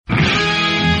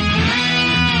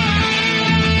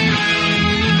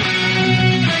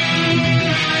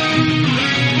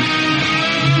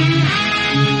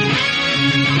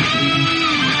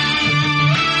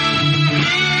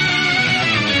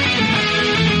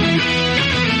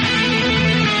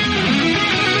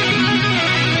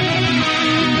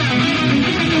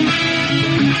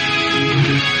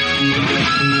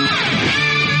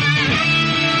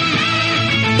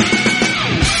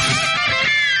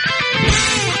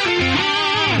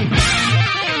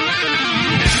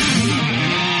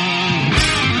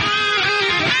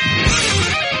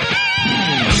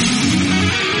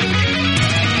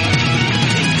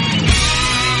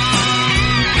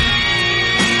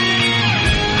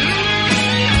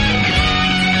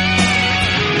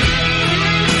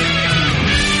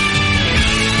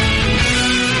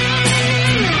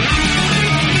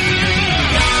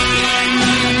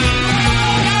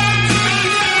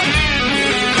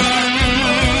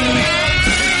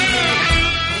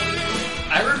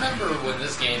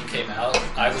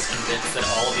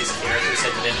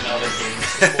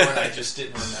before and I just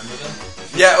didn't remember them.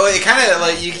 Yeah, well, it kind of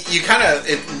like you kind of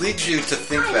it leads you to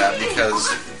think that because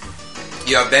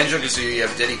you have Banjo-Kazooie, you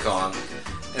have Diddy Kong,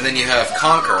 and then you have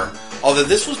Conker. Although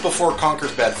this was before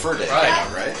Conker's Bad Fur Day,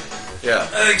 right? Yeah,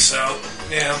 I think so.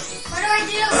 Yeah. What do I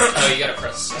do? Oh, you gotta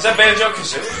press. Is that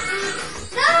Banjo-Kazooie?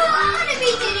 No, I want to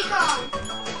be Diddy Kong.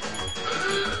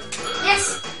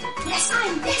 Yes,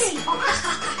 I'm Diddy.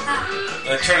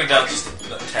 Turn it down just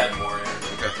a tad more.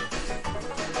 Yeah. okay.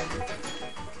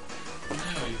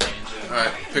 Oh, you Banjo.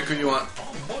 Alright, pick who you want.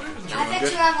 I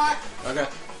picked who I want. Okay.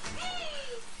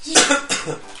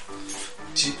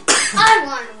 I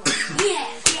want one. Yeah.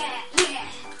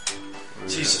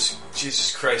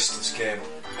 Jesus Christ, this game.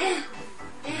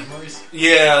 Memories?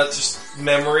 Yeah, just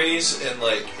memories, and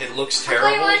like it looks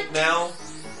terrible now.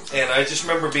 And I just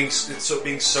remember being so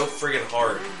friggin'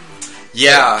 hard.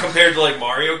 Yeah. Compared to like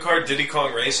Mario Kart, Diddy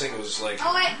Kong Racing was like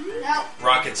Oh wait, no.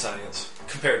 rocket science.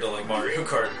 Compared to like Mario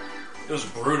Kart, it was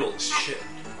brutal as shit.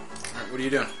 Alright, what are you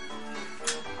doing?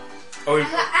 Oh,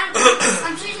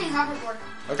 I'm choosing hoverboard.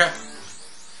 Okay.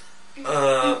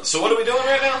 So what are we doing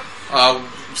right now?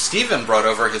 Steven brought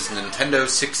over his Nintendo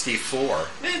 64.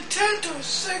 Nintendo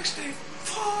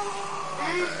 64.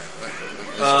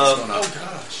 What's going on? Oh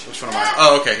gosh. Which one am I?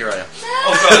 Oh, okay, here I am.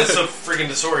 Oh god, it's so friggin'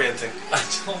 disorienting. I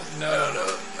don't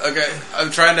know. Okay,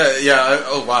 I'm trying to. Yeah.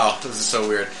 Oh wow, this is so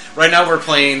weird. Right now we're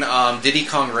playing Diddy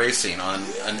Kong Racing on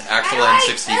an actual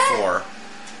N64,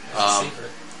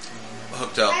 Secret.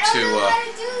 hooked up I don't know to. how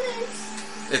to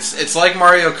do this. It's like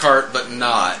Mario Kart, but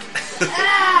not.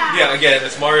 Yeah, again,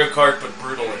 it's Mario Kart, but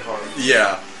brutal and hard.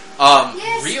 Yeah.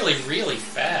 Yes. Really, really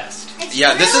fast. It's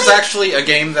Yeah, this is really- actually a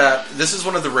game this is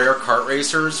one of the rare kart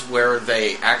racers where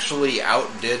they actually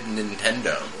outdid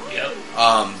Nintendo.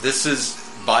 Yep. This is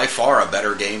by far a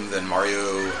better game than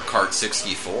Mario Kart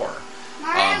 64.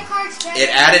 Mario Kart's better It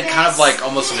added than kind of this. like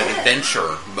almost an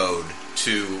adventure mode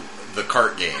to the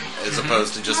kart game, as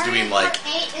opposed to just Mario doing like,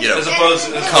 Kart 8 is you know, As better opposed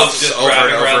than to this. Cups just over and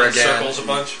driving over around in again. circles a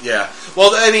bunch. Yeah.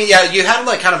 Well, I mean, yeah, you had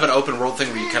like kind of an open world thing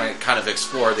where you kind of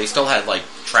explore. They still had like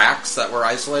tracks that were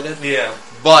isolated. Yeah.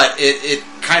 But it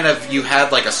kind of, you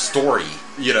had like a story,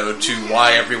 you know, to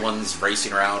why everyone's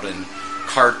racing around in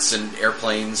carts and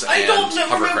airplanes I and don't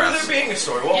remember hovercrafts. there being a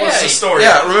story. What Yeah, was the story?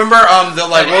 Yeah, remember the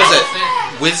like, what was it?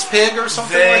 Elephant. Whizpig or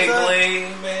something like that? Vaguely,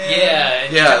 man. Yeah,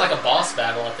 and you Yeah. had like a boss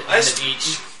battle at the end of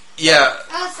each. Yeah.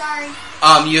 Oh,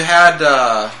 sorry. You had,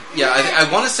 I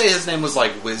want to say his name was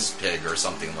like Whizpig or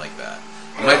something like that.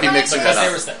 I might be mixing Because that there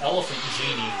up. was the elephant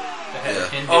genie that had Yeah. a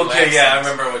Hindu Okay, yeah, I accent.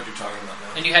 remember what you're talking about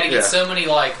now. And you had to get Yeah. so many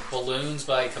like balloons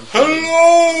by completing.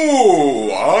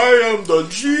 Hello, I am the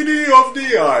genie of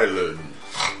the island.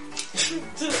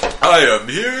 I am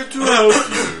here to help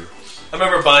you. I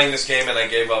remember buying this game and I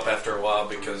gave up after a while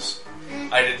because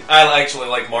I actually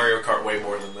like Mario Kart way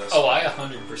more than this. Oh, I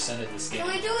 100%ed this game.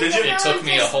 Can we do Did it? you? It took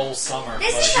me a whole summer.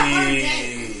 This but is a hard game.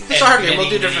 Jeez. It's a hard And game. We'll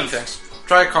do many, different many things.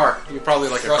 Try a car. You probably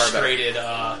like a car better. frustrated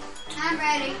I'm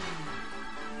ready.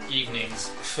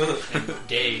 evenings and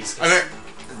days. I mean,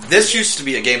 this used to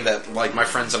be a game that like my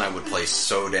friends and I would play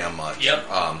so damn much. Yep.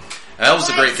 And that was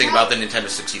the great thing about the Nintendo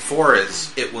 64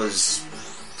 is it was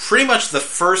pretty much the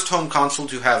first home console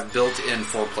to have built-in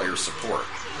 4-player support.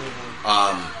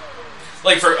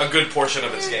 Like for a good portion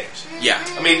of its games. Yeah.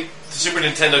 I mean, the Super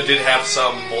Nintendo did have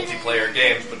some multiplayer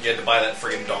games, but you had to buy that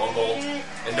friggin' dongle,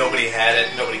 and nobody had it,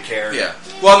 nobody cared. Yeah.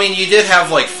 Well, I mean, you did have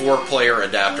like 4-player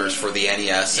adapters for the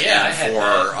NES Yeah, I and had for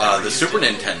that. Never the used Super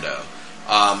it. Nintendo.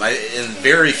 And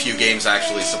very few games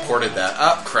actually supported that.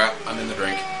 Oh crap! I'm in the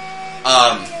drink.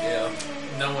 Yeah.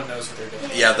 No one knows what they're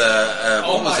doing. Yeah, the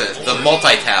Oh what was my it? Lord. The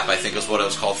multi-tap, I think, is what it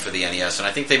was called for the NES, and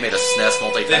I think they made a SNES They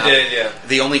multi-tap. did, yeah.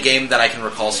 The only game that I can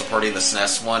recall supporting the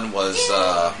SNES one was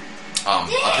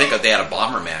I think they had a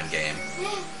Bomberman game.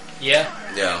 Yeah.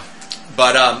 Yeah,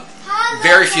 but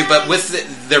very few. But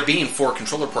with there being 4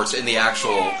 controller ports in the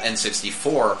actual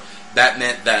N64, that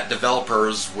meant that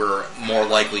developers were more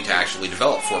likely to actually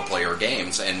develop 4-player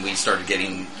games, and we started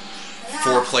getting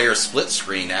 4-player split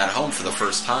screen at home for the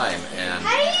first time. And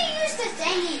How do you use the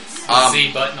thingies? The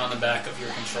Z button on the back of your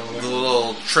the controller.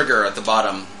 little trigger at the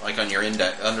bottom, like on your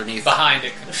index, underneath. Behind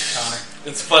it, Connor.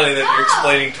 It's funny that you're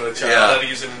explaining to a child Yeah. how to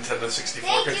use a Nintendo 64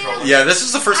 Thank you. controller. Yeah, this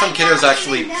is the first time I kiddos don't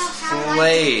actually even know how I do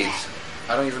played. that.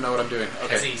 I don't even know what I'm doing.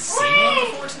 Has Okay. he seen one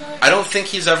before tonight? I don't think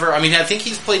he's ever. I mean, I think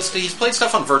he's played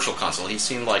stuff on Virtual Console. He's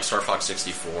seen like Star Fox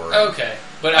 64. Okay.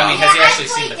 But I mean, has he Yeah, I actually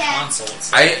seen played the that. console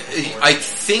itself? I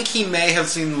think he may have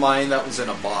seen mine that was in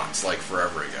a box like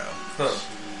forever ago. Huh.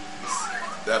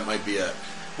 That might be it.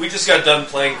 We just got done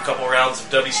playing a couple rounds of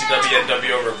WCW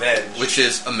NWO Revenge. which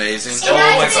is amazing. Oh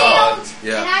my god.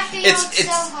 Yeah, it's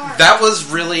that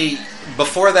was really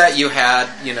before that. You had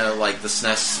like the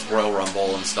SNES Royal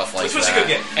Rumble and stuff like Which that, was a good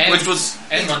game. And, which was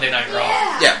and Monday Night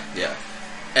Raw. yeah.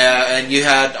 And you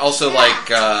had also like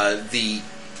the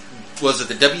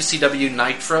WCW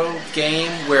Nitro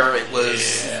game where it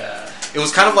was. Yeah. It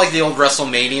was kind of like the old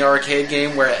WrestleMania arcade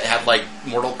game where it had like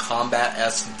Mortal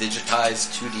Kombat-esque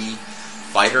digitized 2D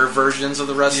fighter versions of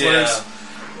the wrestlers.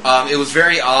 Yeah. It was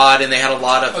very odd, and they had a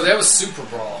lot of. Oh, that was Super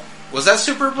Brawl. Was that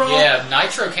Super Brawl? Yeah,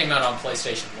 Nitro came out on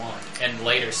PlayStation 1 and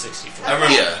later 64. I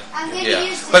remember Yeah. that.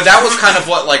 Yeah, but that was kind of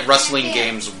what like wrestling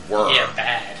games were. Yeah,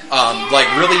 bad. Like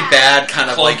really bad, kind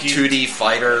of like Clunky. 2D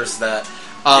fighters that.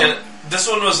 Yeah, this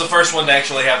one was the first one to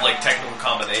actually have like technical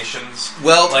combinations.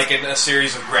 Well, Like in a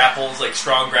series of grapples, like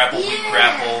strong grapple, weak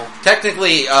grapple.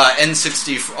 technically,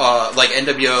 N60, like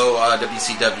NWO,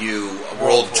 WCW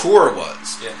World Tour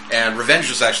was, Yeah. and Revenge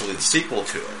was actually the sequel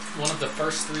to it. One of the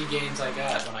first 3 games I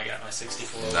got when I got my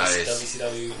 64 was Nice.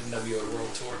 WCW and NWO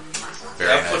World Tour.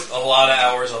 Very I nice. put a lot of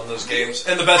hours on those games,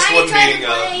 and the best one being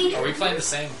Are we playing the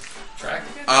same track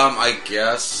again? I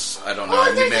guess I don't know. Oh,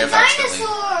 We there's may a have accidentally.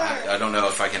 dinosaur! I don't know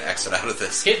if I can exit out of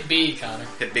this. Hit B, Connor.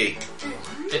 Hit B.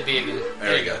 Hit B again.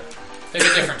 There you go. Pick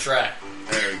a different track.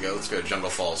 There we go. Let's go to Jungle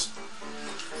Falls.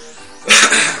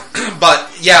 But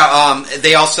yeah,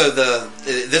 they also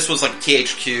this was like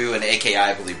THQ and AKI,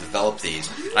 I believe, developed these.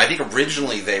 And I think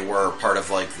originally they were part of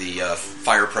like the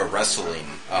Fire Pro Wrestling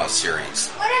series.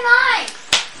 What am I?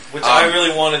 which I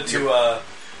really wanted to.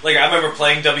 Like I remember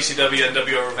playing WCW,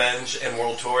 NWO Revenge, and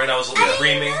World Tour, and I was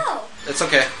dreaming. It's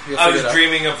okay. You'll I figure was it out.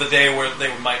 dreaming of the day where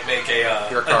they might make a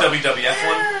Your car. WWF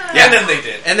one, Yeah. and then they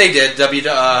did. And they did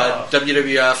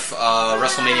WWF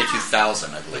WrestleMania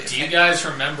 2000, I believe. Do you guys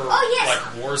remember like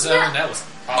Warzone? That was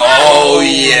Oh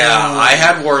yeah, I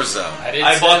had Warzone. I did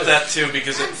I bought too. that too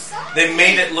because they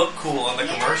made it look cool on the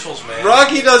commercials, man.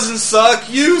 Rocky doesn't suck.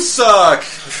 You suck.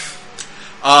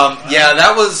 Yeah,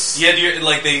 that was. Yeah,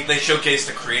 like they showcased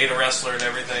the Create a Wrestler and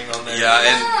everything on there. Yeah,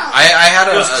 and I had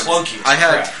It was clunky as I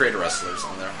had crap. creator wrestlers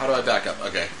on there. How do I back up?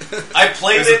 Okay. I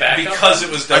played Was it it backup? because it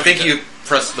was. I think WWF. you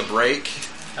press the brake.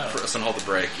 Oh. Press and hold the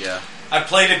brake. Yeah. I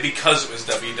played it because it was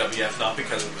WWF, not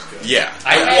because it was good. Yeah.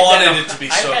 I had wanted that on- it to be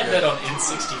so I had good. that on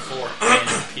N64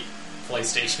 and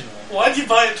PlayStation 1. Why'd you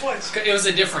buy it twice? It was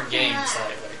a different game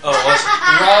slightly. Oh, was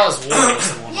it? Raw's War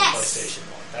was the one Yes. with PlayStation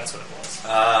 1. That's what it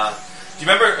was. Do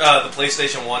you remember the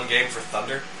PlayStation 1 game for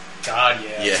Thunder? God,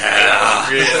 yeah. Yeah.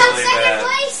 Really Some second bad.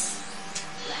 place.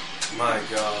 My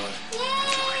God. Yay.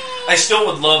 I still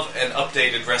would love an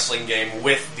updated wrestling game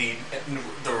with the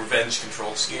revenge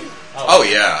control scheme. Oh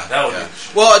yeah. That would yeah. be-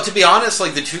 Well, to be honest,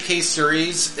 like the 2K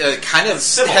series kind of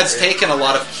Similar, has yeah. taken a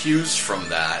lot of cues from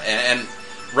that, and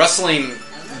wrestling.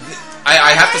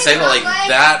 I have to say that like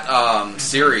that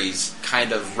series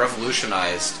kind of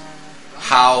revolutionized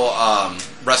how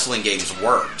wrestling games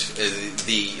worked.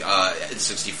 The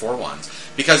 64 ones,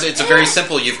 because it's a very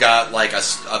simple. You've got like a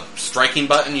striking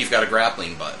button, you've got a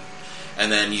grappling button.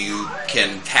 And then you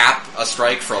can tap a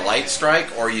strike for a light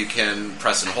strike, or you can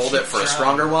press and hold it for a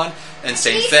stronger one. And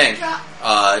same thing,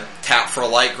 tap for a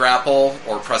light grapple,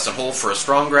 or press and hold for a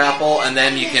strong grapple. And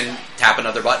then you can tap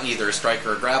another button, either a strike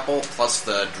or a grapple, plus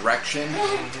the direction.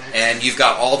 And you've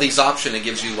got all these options. It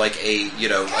gives you like a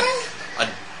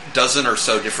dozen or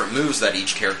so different moves that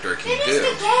each character can Finish do.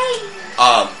 the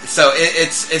game. So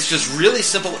it's just really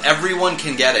simple. Everyone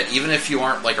can get it, even if you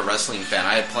aren't like a wrestling fan.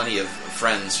 I had plenty of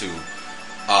friends who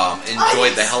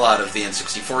enjoyed the hell out of the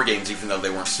N64 games, even though they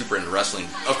weren't super into wrestling.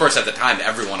 Of course, at the time,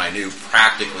 everyone I knew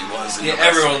practically was into Yeah, wrestling.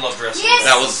 everyone loved wrestling. Yes.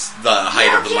 That was the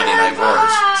height of the Monday Night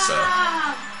Wars. So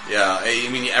yeah, I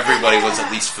mean, everybody was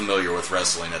at least familiar with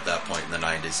wrestling at that point in the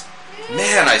 90s.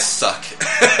 Man, I suck.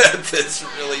 That's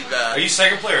really bad. Are you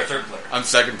second player or third player? I'm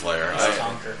second player. He's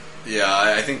Conquer. Yeah,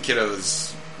 I think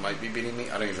Kiddos might be beating me.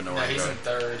 I don't even know No, where I'm he's going. in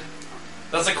third.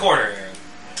 That's a corner, Aaron.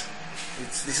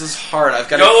 This is hard. I've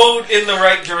got Go in the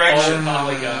right direction.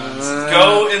 Polygons.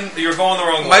 Go in. You're going the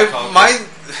wrong way. Conker. my.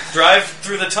 Drive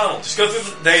through the tunnel. Just go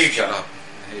through. There you Shut go. up.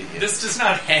 I hate you. This does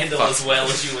not handle Fuck. as well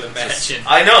as you would imagine.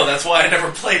 I know. That's why I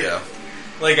never played Yeah.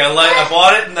 it. Like I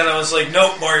bought it and then I was like,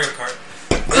 nope, Mario Kart.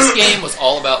 This game was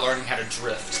all about learning how to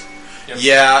drift.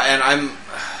 Yeah, and I'm.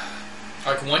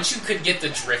 Like, once you could get the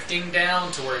drifting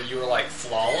down to where you were, like,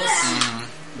 flawless...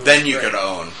 it was Then you great. could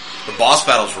own. The boss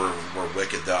battles were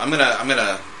wicked though. I'm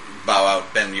gonna bow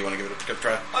out. Ben, you want to give it a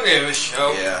try? I'll give it a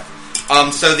show. Yeah.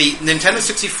 So the Nintendo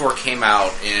 64 came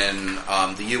out in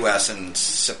the U.S. in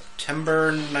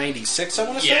September '96. I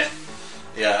want to say. Yeah.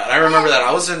 Yeah, and I remember that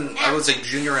I was a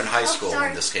junior in high school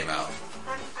when this came out.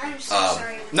 I'm so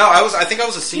sorry. No, I think I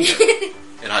was a senior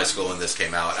in high school when this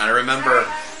came out. And I remember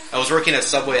I was working at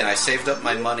Subway and I saved up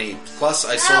my money. Plus,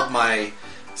 I sold my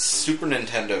Super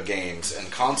Nintendo games and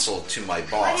console to my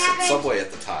boss at Subway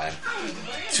at the time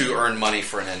to earn money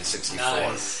for an N64.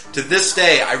 Nice. To this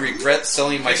day, I regret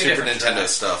selling my Pick a Super different Nintendo track.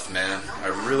 stuff, man. I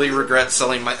really regret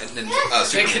selling my Super Pick a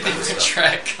Nintendo different stuff.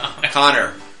 track, Connor.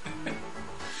 Connor.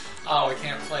 Oh, we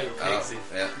can't play Oh, Pigsy.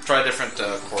 yeah. Try a different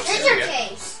course. Scissor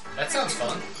case. That sounds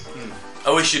fun.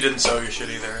 I wish you didn't sell your shit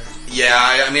either.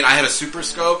 Yeah, I mean, I had a Super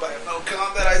Scope. I had no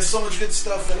combat. I had so much good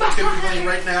stuff that I couldn't be playing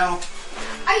right now.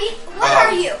 Are you? What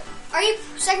are you? Are you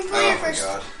second player Oh or my first?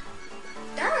 god.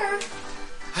 Duh.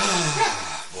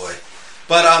 Boy.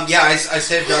 But, yeah, I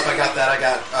saved up. I got that. I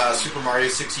got Super Mario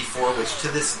 64, which to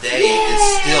this day is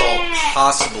still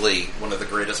possibly one of the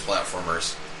greatest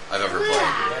platformers I've ever played.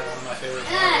 Yeah, one of my favorite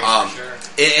ones, for sure.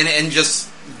 And just,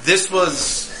 this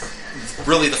was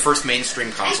really the first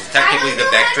mainstream console. Technically, the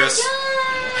Vectris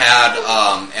had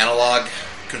analog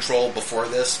control before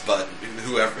this, but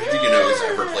who has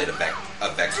ever played a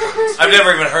Vectris? I've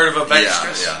never even heard of a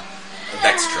Vectris. Yeah.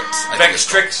 Vextrix. I think it's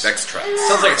called. Vextrix.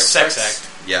 Sounds like a sex act.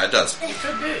 Yeah, it does. It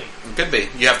could be. It could be.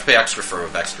 You have to pay extra for a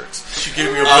Vextrix. She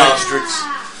gave me a Vectris.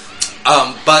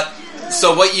 But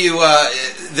so what you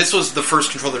this was the first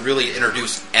controller that really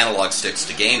introduced analog sticks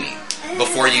to gaming.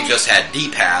 Before you just had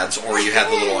D-pads or you had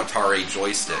the little Atari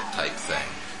joystick type thing,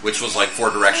 which was like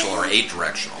 4-directional or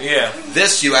 8-directional. Yeah.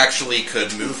 This you actually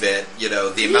could move it. You know,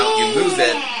 the amount you move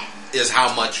it is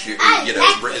how much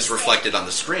is reflected on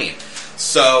the screen.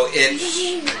 So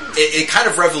it kind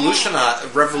of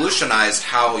revolutionized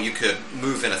how you could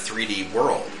move in a 3D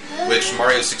world, which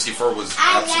Mario 64 was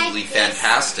absolutely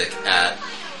fantastic at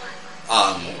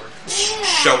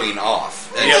showing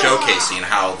off and showcasing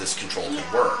how this control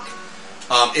could work.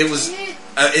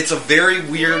 It's a very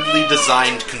weirdly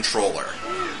designed controller.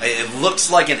 It looks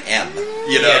like an M,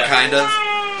 kind of.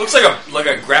 Looks like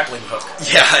a grappling hook.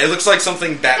 Yeah, it looks like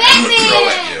something Batman would throw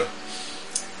at you.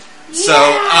 So,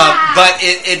 but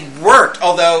it worked.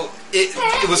 Although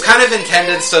it was kind of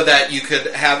intended so that you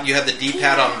had the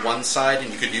D-pad on one side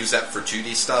and you could use that for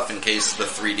 2D stuff in case the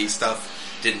 3D stuff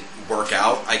didn't work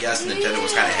out. I guess Nintendo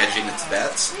was kind of hedging its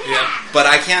bets. Yeah. But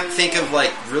I can't think of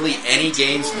like really any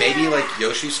games. Maybe like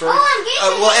Yoshi's Story.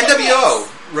 Oh, NWO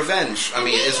Revenge. I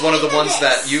mean, is one of the ones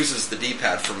that uses the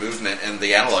D-pad for movement, and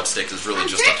the analog stick is really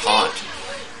just a taunt.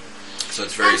 So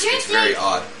it's very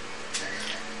odd.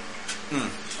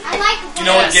 I like. You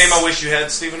know what game I wish you had,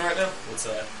 Steven, right now? What's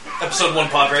that? Episode 1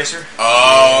 Pod Racer.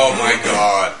 Oh my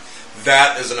god.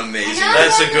 That is an amazing game.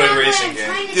 That's a good racing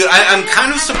game. Dude, I'm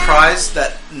kind of surprised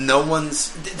that no one's...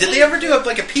 Did they ever do a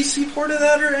PC port of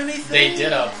that or anything? They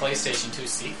did a PlayStation 2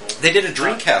 sequel. They did a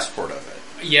Dreamcast port of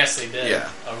it. Yes, they did.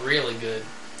 Yeah. A really good,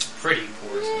 pretty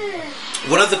port.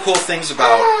 One of the cool things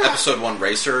about Episode 1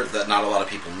 Racer that not a lot of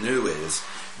people knew is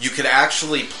you could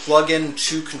actually plug in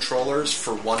 2 controllers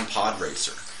for one pod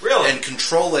racer. Really? And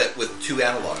control it with 2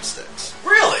 analog sticks.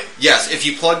 Really? Yes, if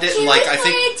you plugged it in like, I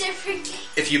think... a different game?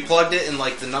 If you plugged it in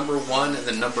like the number 1 and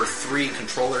the number 3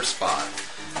 controller spot,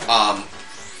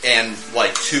 and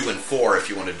like 2 and 4 if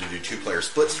you wanted to do 2-player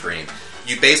split screen,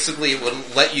 you basically would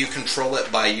let you control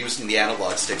it by using the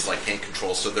analog sticks like hand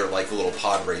controls, so they're like little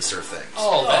pod racer things.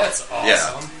 Oh, that's awesome.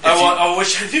 Yeah. I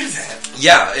wish I knew that.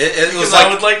 Yeah, it was Because like...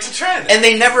 I would like to try that. And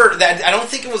they never... I don't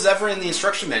think it was ever in the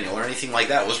instruction manual or anything like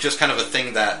that. It was just kind of a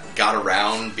thing that got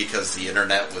around because the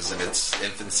internet was in its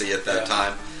infancy at that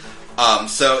time.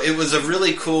 So it was a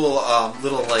really cool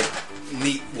little, like,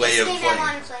 neat way of I playing.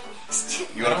 want to play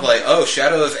next. You want to play? Oh,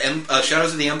 Shadows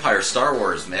of the Empire, Star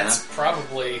Wars, man. That's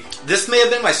probably... This may have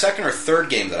been my second or third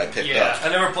game that I picked Yeah. up. I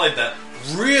never played that.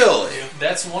 Really?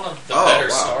 That's one of the Oh, better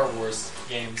wow. Star Wars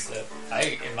games that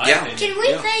in my Yeah. opinion. Can we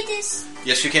Yeah. play this?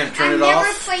 Yes, you can. Turn I've it never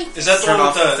off. played Is that the Turn one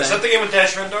off with the Is thing. that the game with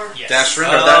Dash Rendar? Yes. Dash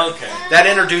Rendar. Oh, okay. That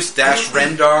introduced Dash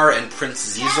Rendar and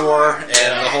Prince Zizor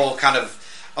and the whole kind of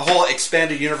a whole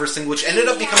expanded universe thing, which ended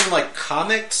up becoming like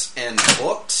comics and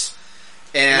books.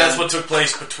 And That's what took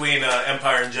place between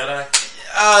Empire and Jedi?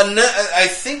 no, I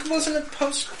think wasn't it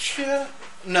post?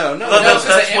 No. That's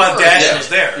the why Emperor- Dash yeah. was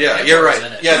there. Yeah, Emperor's you're right.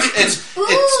 in it. Yeah,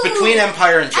 it's between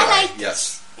Empire and Jedi. I like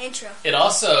yes. Intro. It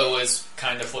also is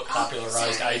kind of what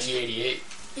popularized IG-88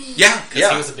 Yeah,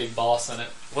 because he was a big boss in it.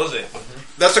 Was it?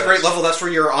 That's a great level. That's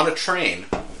where you're on a train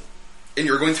and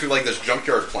you're going through like this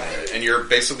junkyard planet and you're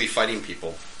basically fighting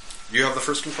people. You have the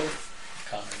first controller?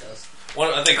 Connor does.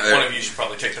 I think one of you should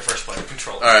probably take the first player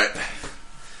controller. Alright.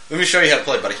 Let me show you how to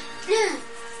play, buddy.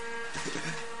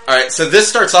 Alright, so this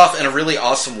starts off in a really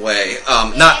awesome way.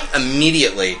 Not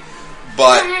immediately,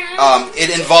 but it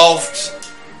involved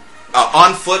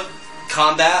on-foot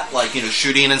combat, like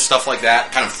shooting and stuff like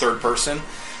that, kind of third person.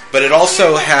 But it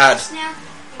also had,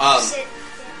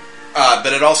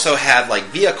 like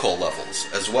vehicle levels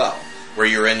as well, where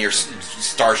you're in your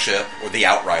starship or the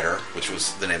Outrider, which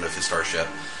was the name of his starship.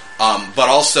 But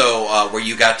also where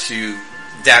you got to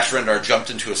Dash Rendar jumped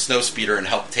into a snowspeeder and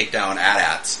helped take down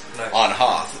AT-ATs on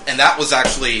Hoth, and that was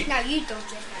actually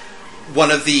one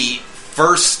of the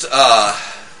first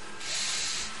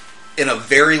in a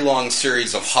very long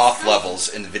series of Hoth levels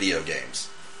in video games.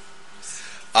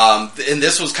 And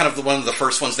this was kind of one of the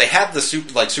first ones. They had the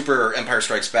Super Empire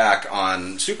Strikes Back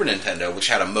on Super Nintendo, which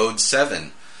had a Mode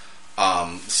 7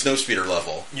 snowspeeder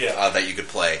level that you could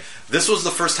play. This was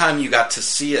the first time you got to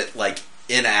see it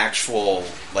in actual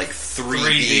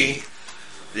 3D.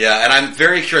 Yeah, and I'm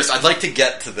very curious. I'd like to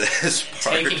get to this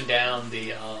part. Taking down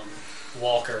the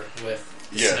walker with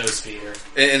the snowspeeder.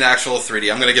 In actual 3D.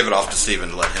 I'm going to give it off to Steven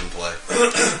to let him play.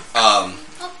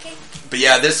 Okay. But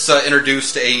yeah, this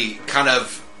introduced a kind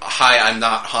of, hi, I'm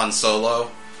not Han Solo,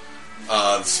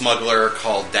 smuggler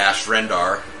called Dash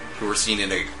Rendar, who we're seeing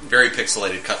in a very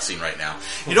pixelated cutscene right now.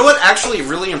 You know what actually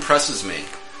really impresses me?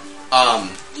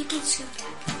 You can scoop that.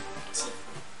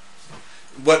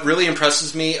 What really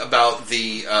impresses me about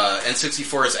the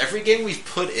N64 is every game we've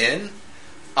put in,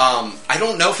 I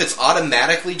don't know if it's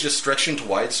automatically just stretching to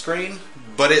widescreen,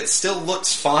 but it still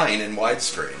looks fine in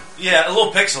widescreen. Yeah, a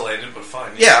little pixelated, but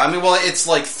fine. Yeah, I mean, well, it's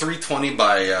like 320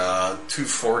 by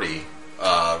 240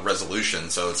 resolution,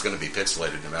 so it's going to be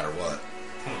pixelated no matter what.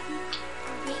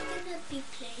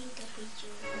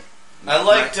 I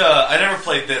liked, I never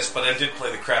played this, but I did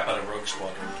play the crap out of Rogue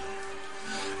Squadron.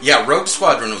 Yeah, Rogue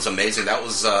Squadron was amazing. That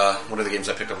was one of the games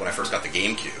I picked up when I first got the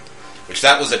GameCube, which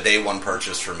that was a day one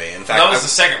purchase for me. In fact, that was the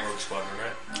second Rogue Squadron, right?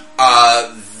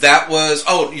 That was...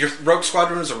 Oh, your Rogue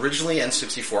Squadron was originally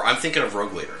N64. I'm thinking of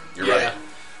Rogue Leader. You're right.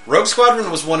 Rogue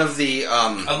Squadron was one of the...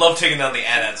 I love taking down the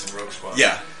AT-ATs in Rogue Squadron.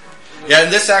 Yeah. Yeah,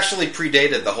 and this actually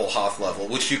predated the whole Hoth level,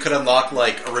 which you could unlock,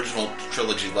 original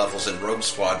trilogy levels in Rogue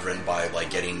Squadron by,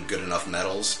 getting good enough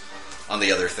medals on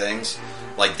the other things,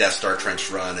 like Death Star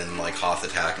Trench Run and, Hoth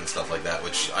Attack and stuff like that,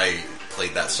 which I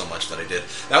played that so much that I did.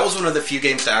 That was one of the few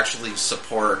games to actually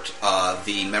support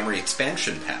the memory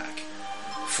expansion pack.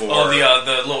 For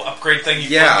the little upgrade thing you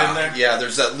plugged in there? Yeah,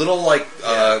 there's that little,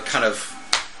 kind of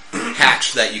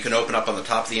hatch that you can open up on the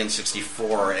top of the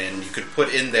N64, and you could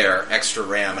put in there extra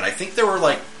RAM, and I think there were,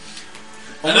 I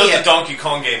know the Donkey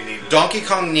Kong game needed it. Donkey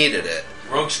Kong needed it.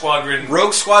 Rogue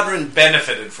Squadron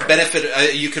benefited from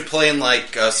it. You could play in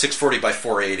 640 by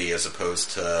 480 as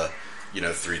opposed to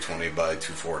 320 by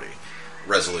 240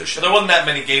 resolution. But there wasn't that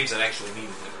many games that actually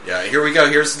needed it. Yeah, here we go.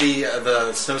 Here's the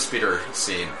snowspeeder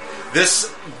scene.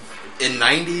 This in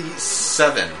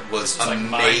 '97 was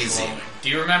amazing. Do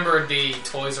you remember the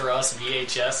Toys R Us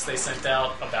VHS they sent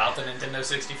out about the Nintendo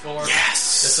 64?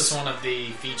 Yes. This is one of the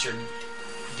featured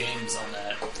games on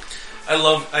that.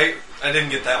 I didn't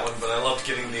get that one, but I loved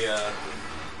getting the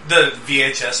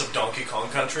VHS of Donkey Kong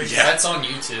Country. Yeah, that's on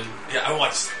YouTube. Yeah, I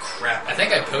watched the crap. I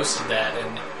think I posted that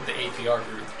in the APR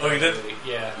group. Oh, you did?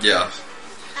 Yeah. Yeah.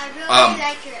 I really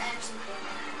like your accent.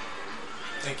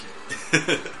 Thank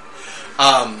you.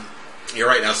 You're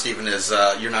right now, Stephen,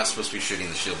 you're not supposed to be shooting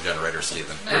the shield generator,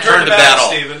 Stephen. Return to battle,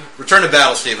 Stephen. Return to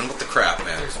battle, Stephen. What the crap,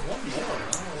 man? There's one more.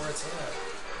 I don't know where it's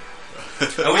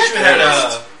at. I wish you had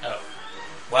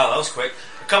wow, that was quick.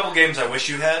 A couple games I wish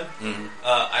you had. Mm-hmm.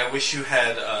 I wish you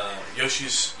had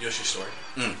Yoshi's Story.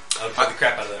 I would play the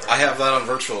crap out of that. Right? I have that on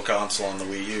Virtual Console on the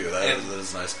Wii U. That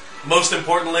is nice. Most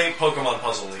importantly, Pokemon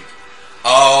Puzzle League.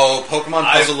 Oh, Pokemon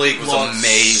Puzzle League was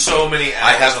amazing. So many hours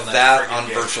I have on that on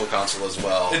game. Virtual Console as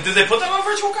well. Did they put that on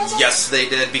Virtual Console? Yes, they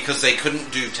did, because they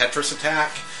couldn't do Tetris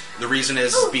Attack. The reason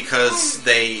is because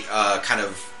they kind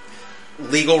of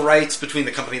legal rights between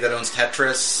the company that owns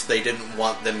Tetris. They didn't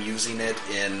want them using it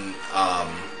in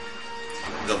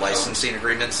the licensing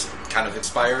agreements kind of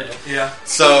expired. Yeah.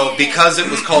 So because it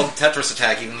was called Tetris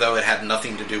Attack, even though it had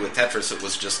nothing to do with Tetris, it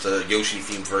was just a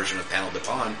Yoshi-themed version of Panel de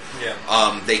Pon.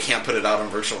 Yeah. They can't put it out on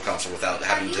Virtual Console without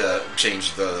having to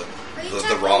change the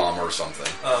ROM or something.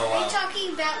 Oh, wow. Are you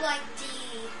talking about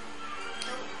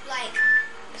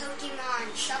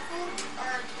Pokemon Shuffle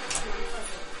or Pokemon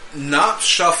Puzzle? Not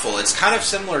Shuffle. It's kind of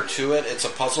similar to it. It's a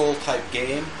puzzle type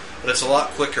game, but it's a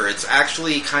lot quicker. It's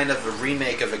actually kind of a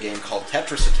remake of a game called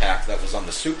Tetris Attack that was on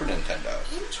the Super Nintendo.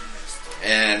 Interesting.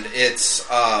 And it's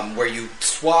where you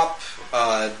swap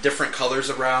different colors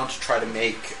around to try to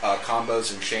make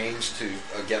combos and chains to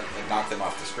knock them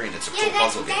off the screen. It's a cool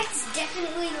puzzle game. That's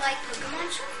definitely like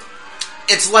Pokemon Shuffle.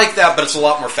 It's like that, but it's a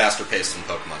lot more faster paced than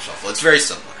Pokemon Shuffle. It's very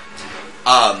similar.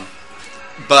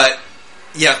 But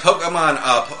yeah,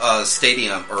 Pokemon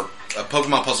Stadium or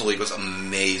Pokemon Puzzle League was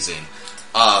amazing.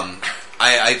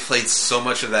 I played so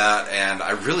much of that, and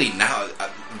I really now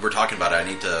we're talking about it. I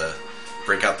need to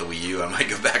break out the Wii U. I might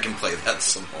go back and play that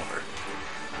some more.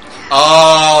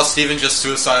 Oh, Steven just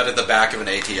suicided the back of an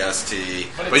ATST.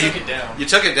 But you took it down. You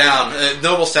took it down.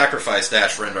 Noble sacrifice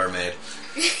Dash Rendar made.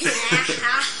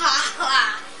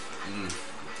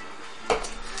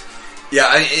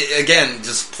 Yeah, again,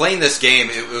 just playing this game,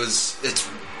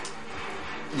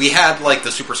 we had like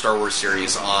the Super Star Wars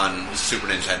series on Super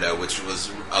Nintendo, which was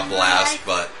a blast,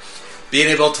 but being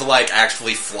able to like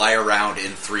actually fly around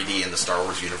in 3D in the Star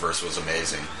Wars universe was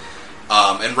amazing.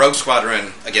 And Rogue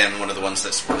Squadron, again, one of the ones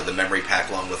that supported the memory pack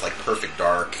along with like Perfect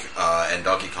Dark and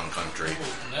Donkey Kong Country,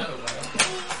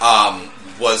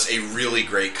 was a really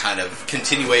great kind of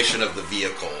continuation of the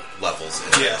vehicle levels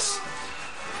in it. Yes.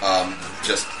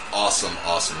 Just awesome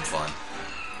fun.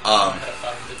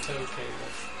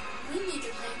 We need to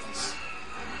play this.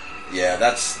 Yeah,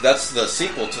 that's the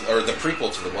sequel to, or the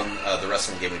prequel to the one, the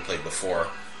wrestling game we played before.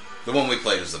 The one we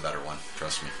played is the better one,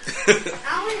 trust me.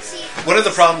 I want to see. One of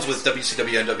the problems with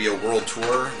WCW NWO World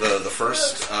Tour, the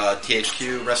first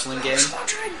THQ wrestling game,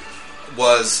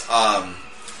 was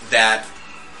that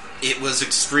it was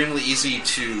extremely easy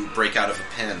to break out of a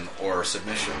pin or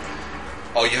submission.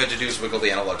 All you had to do is wiggle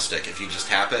the analog stick. If you just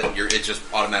tap it, it just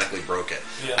automatically broke it.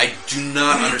 Yeah. I do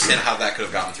not understand how that could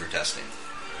have gotten through testing.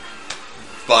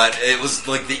 But it was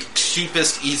like the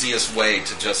cheapest, easiest way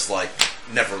to just like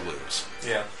never lose.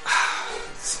 Yeah.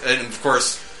 And of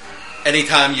course,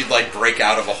 anytime you'd like break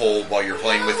out of a hole while you're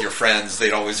playing with your friends,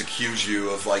 they'd always accuse you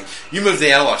of like, you moved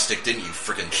the analog stick, didn't you,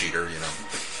 frickin' cheater, you know?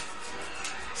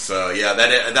 So yeah,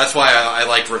 that's why I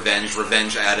liked Revenge.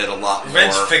 Revenge added a lot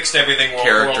Revenge more fixed everything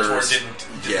World Tour didn't.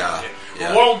 Yeah.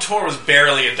 World Tour was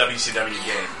barely a WCW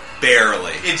game.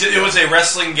 Barely. It was a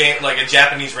wrestling game, like a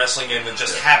Japanese wrestling game that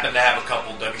just happened to have a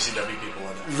couple WCW people in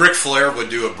it. Ric Flair would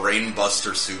do a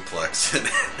brainbuster suplex.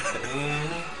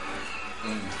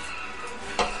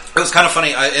 It was kind of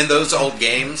funny in those old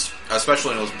games,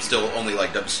 especially when it was still only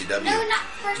like WCW.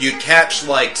 You'd catch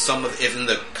like some of, even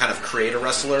the kind of create a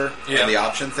wrestler in the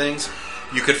option things.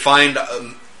 You could find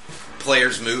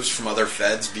players' moves from other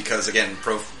feds because again,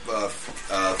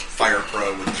 Fire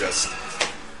Pro would just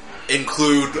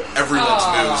include everyone's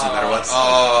moves no matter what.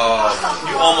 Oh,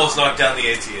 you almost knocked down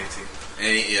the AT-AT.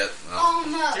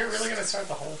 Almost. You're really gonna start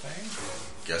the whole thing?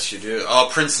 Guess you do. Oh,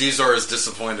 Prince Zizor is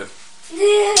disappointed.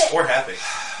 Or happy.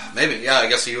 Maybe, yeah, I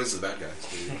guess he was the bad guy.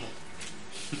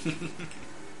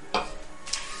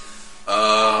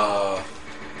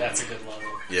 That's a good level.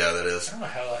 Yeah, that is. I don't know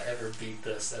how I ever beat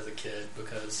this as a kid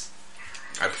because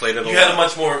I played it a lot. You had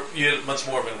much more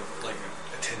of an like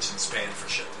attention span for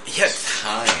shit. He had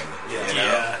time. Yeah.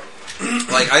 You know?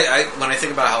 Like I when I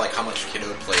think about how much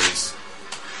Kiddo plays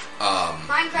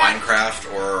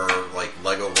Minecraft or like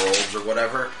Lego Worlds or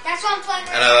whatever. That's what I'm playing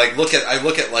right and I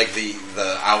look at like the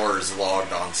hours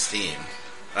logged on Steam.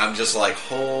 And I'm just like,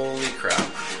 holy crap.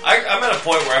 I'm at a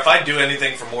point where if I do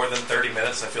anything for more than 30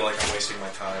 minutes, I feel like I'm wasting my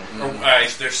time. Or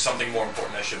there's something more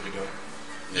important I should be doing.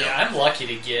 Yeah, I'm lucky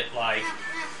to get like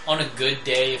on a good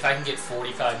day if I can get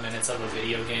 45 minutes of a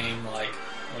video game, like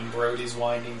when Brody's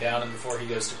winding down and before he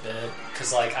goes to bed.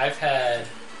 Because like I've had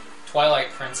Twilight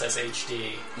Princess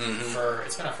HD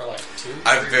it's been up for like 2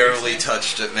 I've barely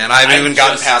touched it, man. I haven't even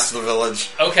gotten past the village.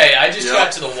 Okay, I just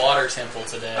got to the water temple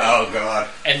today. Oh god.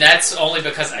 And that's only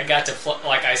because I got to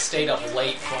I stayed up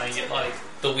late playing it like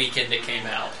the weekend it came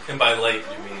out. And by late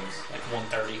you mean like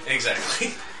 1:30.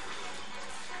 Exactly.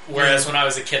 Whereas when I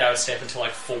was a kid I would stay up until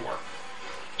like 4.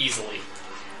 Easily.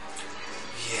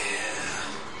 Yeah.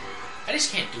 I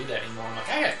just can't do that anymore. I'm like,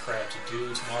 I got crap to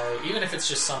do tomorrow. Even if it's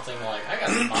just something like, I got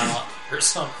a mop or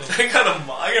something. I gotta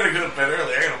go to bed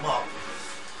early. I got a mop.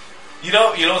 You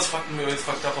know what's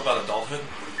fucked up about adulthood?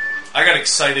 I got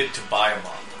excited to buy a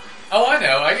mop. Oh, I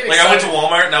know. I get excited. Like, I went to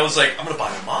Walmart and I was like, I'm gonna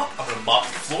buy a mop. I'm gonna mop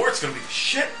the floor. It's gonna be the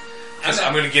shit. Because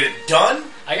I'm gonna get it done.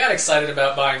 I got excited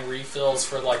about buying refills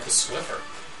for, like, the Swiffer.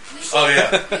 Oh,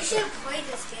 yeah. You should play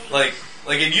this game.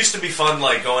 Like it used to be fun,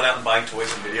 like going out and buying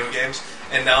toys and video games,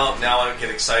 and now I get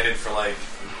excited for like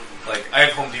I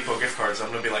have Home Depot gift cards.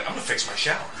 I'm gonna be like, I'm gonna fix my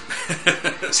shower.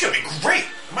 It's gonna be great.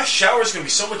 My shower is gonna be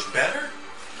so much better.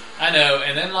 I know,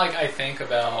 and then like I think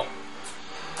about.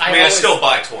 I still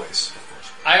buy toys. Of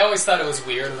course. I always thought it was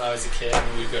weird when I was a kid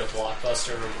when we'd go to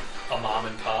Blockbuster, a mom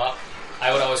and pop,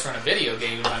 I would always run a video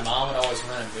game, and my mom would always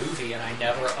run a movie, and I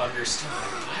never understood.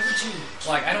 Why would you?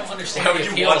 Like, I don't understand. Why the would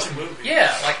you appeal watch of, a movie?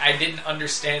 Yeah, like I didn't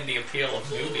understand the appeal of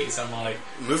movies. I'm like,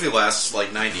 movie lasts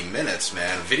like 90 minutes,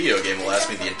 man. A video game will last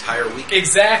me the entire week.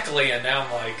 exactly, and now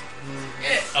I'm like,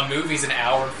 a movie's an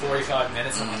hour and 45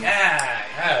 minutes. I'm like,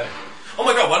 yeah. Oh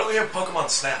my god, why don't we have Pokemon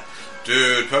Snap?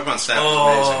 Dude, Pokemon Snap is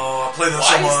amazing. Oh, I play that Why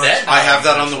so is much. that? I have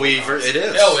that on the Wii. It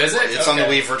is. Oh, is it? It's on the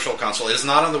Okay. Wii Virtual Console. It is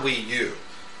not on the Wii U.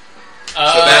 So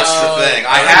Oh, that's the thing.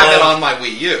 I have it on my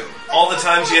Wii U. All the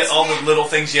times all the little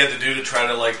things you had to do to try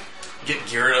to like get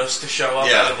Gyarados to show up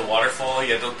Yeah. out of the waterfall.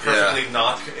 You had to perfectly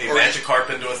knock a Or- Magikarp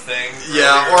into a thing.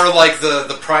 Yeah, earlier. or like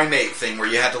the Primate thing where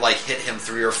you had to like hit him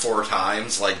 3 or 4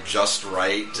 times, like just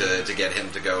right to get him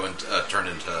to go and turn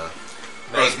into.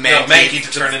 Or it was Mankey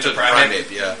to turn into Primate.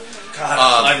 Yeah.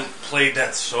 God, I played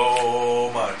that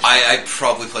so much. I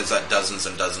probably played that dozens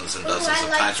and dozens and dozens of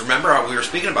times. Remember how we were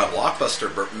speaking about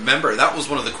Blockbuster, but remember that was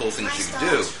one of the cool things you could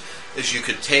do is you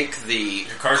could take the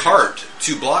cart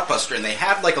to Blockbuster and they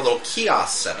had like a little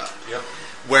kiosk set up. Yep.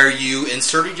 Where you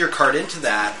inserted your card into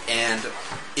that and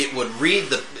it would read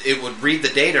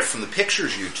the data from the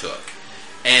pictures you took.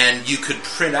 And you could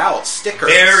print out stickers.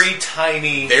 Very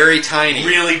tiny,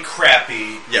 really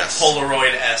crappy, Yes.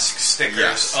 Polaroid-esque stickers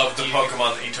Yes. of the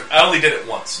Pokemon that you took. I only did it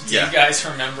once. Do you guys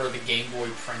remember the Game Boy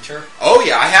printer? Oh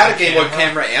yeah, I had a Game Boy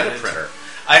camera and a printer.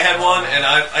 I had one, and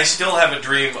I still have a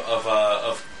dream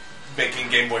of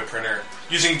making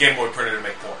using Game Boy printer to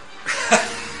make porn.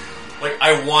 Like,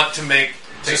 I want to make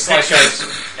Just pictures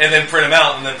and then print them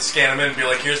out and then scan them in and be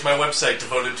like, here's my website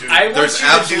devoted to... There's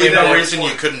absolutely no reason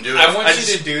you couldn't do it. I want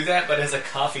you to do that, but as a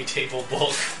coffee table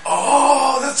book.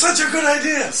 Oh, that's such a good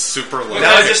idea! Super low.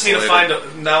 Now I just need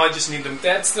to now I just need to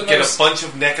That's the get most. a bunch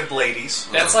of naked ladies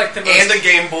That's like the most. and a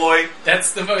Game Boy.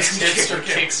 That's the most hipster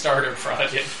Kickstarter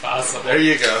project possible. There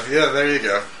you go. Yeah, there you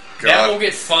go. That will God.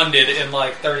 get funded in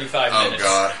like 35 Oh minutes.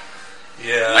 God.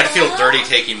 Yeah. I'd feel dirty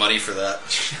taking money for that.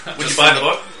 Would you buy the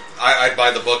book? I'd buy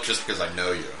the book just because I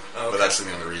know you. Okay. But that's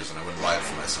the only reason. I wouldn't buy it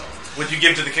for myself. Would you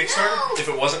give to the Kickstarter if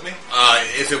it wasn't me?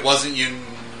 If it wasn't you...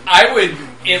 I would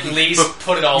at least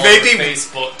put it all Maybe- over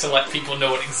Facebook to let people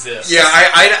know it exists. Yeah,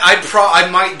 I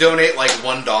might donate like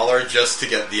 $1 just to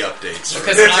get the updates.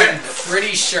 Because I'm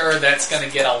pretty sure that's going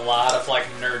to get a lot of like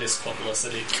Nerdist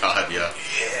publicity. God, yeah.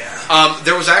 Yeah.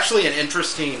 There was actually an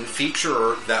interesting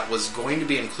feature that was going to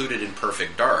be included in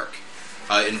Perfect Dark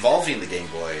involving the Game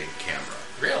Boy camera.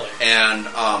 Really? And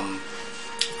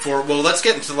let's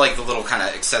get into like the little kind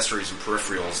of accessories and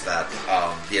peripherals that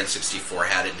the N64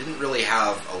 had. It didn't really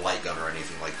have a light gun or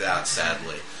anything like that,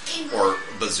 sadly, or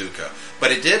bazooka.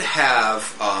 But it did have,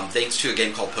 thanks to a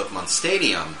game called Pokemon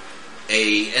Stadium,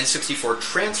 a N64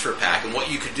 transfer pack. And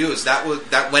what you could do is that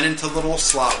went into the little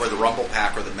slot where the Rumble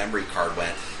Pack or the memory card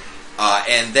went,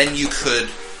 and then you could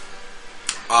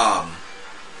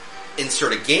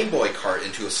insert a Game Boy cart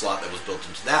into a slot that was built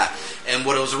into that. And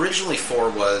what it was originally for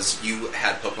was you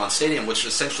had Pokemon Stadium, which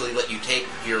essentially let you take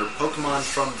your Pokemon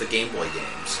from the Game Boy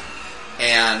games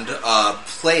and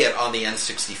play it on the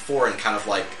N64 in kind of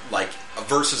like a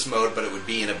versus mode, but it would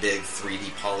be in a big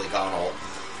 3D polygonal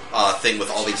thing with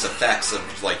all these effects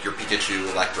of like your Pikachu,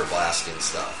 Electroblast, and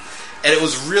stuff. And it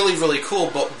was really, really cool,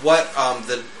 but what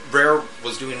the Rare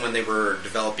was doing when they were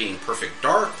developing Perfect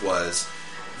Dark was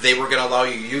they were going to allow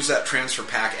you to use that transfer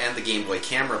pack and the Game Boy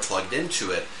camera plugged into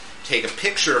it, take a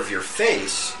picture of your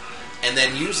face, and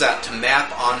then use that to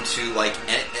map onto like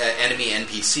enemy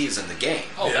NPCs in the game.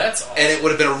 Oh, Yeah. that's awesome. And it would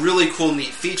have been a really cool, neat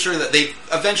feature that they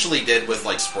eventually did with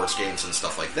like sports games and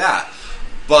stuff like that.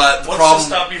 But the What's problem, to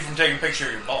stop you from taking a picture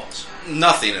of your balls?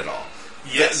 nothing at all.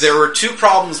 Yes. There were 2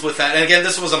 problems with that, and again,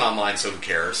 this wasn't online, so who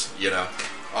cares? You know,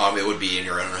 it would be in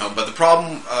your own home. But the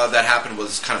problem that happened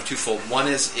was kind of twofold. One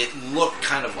is it looked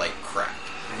kind of like crap.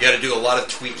 You had to do a lot of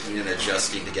tweaking and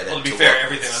adjusting to get Well, it to be to fair, look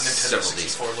everything on Nintendo several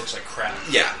 64 looks like crap.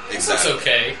 Yeah, This exactly. looks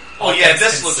okay. Oh All yeah, things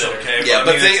this looks considered. okay. Yeah, but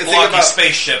but I mean, think it's blocky about-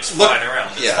 spaceships look- flying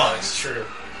around. It's yeah. fine. It's true.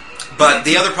 But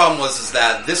the other problem was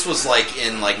that this was like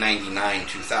in like 99,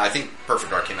 2000. I think Perfect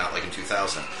Dark came out like in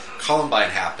 2000. Columbine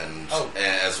happened,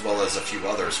 as well as a few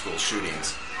other school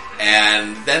shootings.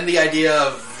 And then the idea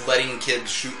of letting kids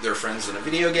shoot their friends in a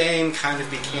video game kind of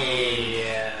became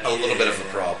a little bit of a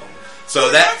problem.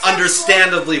 So that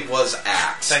understandably was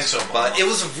axed. Thanks so much. But it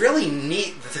was really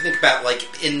neat to think about,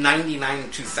 like, in 99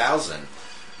 and 2000,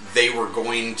 they were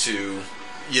going to,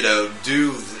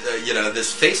 do,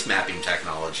 this face mapping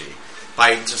technology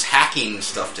by just hacking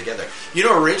stuff together.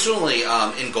 Originally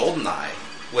in GoldenEye,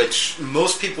 which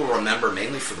most people remember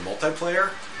mainly for the multiplayer,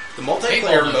 The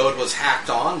multiplayer mode was hacked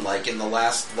on like in the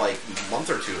last like month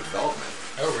or two of development.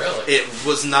 Oh, really? It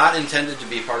was not intended to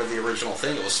be part of the original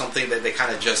thing. It was something that they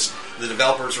kind of just the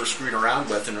developers were screwing around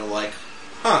with, and they're like,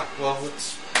 "Huh, well,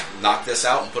 let's knock this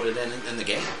out and put it in the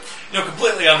game." You know,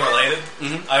 completely unrelated.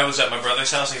 I was at my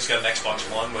brother's house, and he's got an Xbox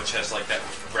One, which has like that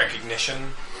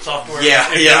recognition software.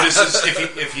 Yeah, it yeah. notices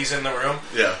if he's in the room.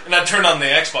 Yeah. And I turned on the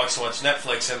Xbox to watch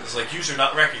Netflix, and it was like, user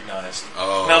not recognized.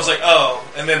 Oh. And I was like, oh.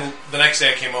 And then the next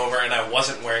day I came over, and I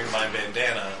wasn't wearing my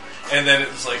bandana. And then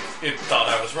it was like, it thought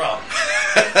I was Rob.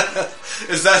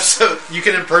 Is that so? You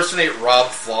can impersonate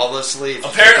Rob flawlessly?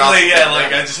 Apparently, yeah.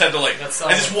 Like I just had to like, I That's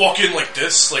just walk in like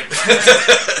this, like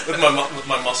with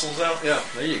my muscles out. Yeah,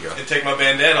 there you go. And take my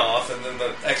bandana off, and then the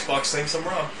Xbox thinks I'm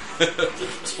Rob.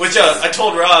 Which I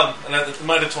told Rob, and I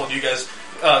might have told you guys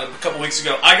a couple weeks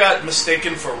ago. I got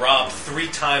mistaken for Rob 3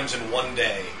 times in one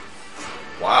day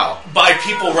Wow. by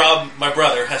people Rob, my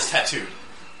brother, has tattooed.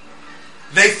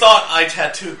 They thought I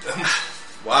tattooed them.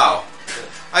 Wow.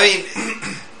 I mean,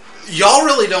 y'all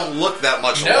really don't look that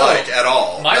much No. alike at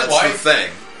all. My That's wife the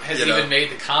thing. has you know? even made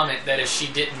the comment that if she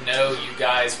didn't know you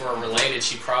guys were related,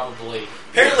 she probably...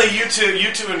 Apparently, you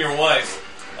two and your wife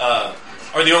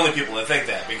are the only people that think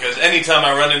that, because anytime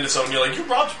I run into someone, you're like, "You're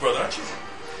Rob's brother, aren't you?"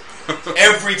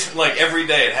 every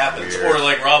day it happens. Weird. Or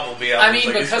like Rob will be out. I and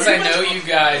mean, like, because "Are I you know guys you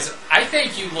guys, I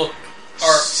think you look...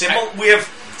 we have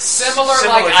Similar,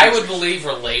 Similar like I features. would believe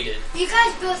related. You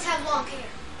guys both have long hair.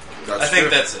 That's I think true.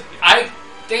 that's it. I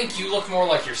think you look more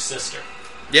like your sister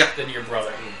Yeah. than your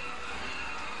brother.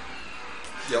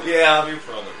 Yep. Yeah, you're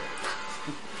probably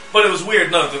right. But it was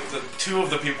weird. No, the two of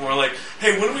the people were like,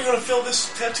 "Hey, when are we going to fill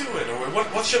this tattoo in? Or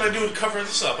what should I do to cover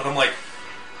this up?" And I'm like,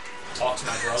 Talk to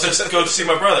my brother. "Just go see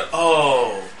my brother."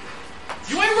 Oh,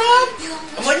 you ain't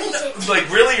Rob? I'm like, "No." Like,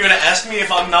 really? You're going to ask me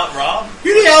if I'm not Rob?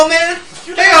 You the owl man?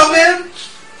 Hey, owl man!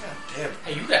 Damn it.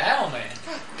 Hey, you the owl man.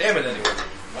 Damn it, anyway.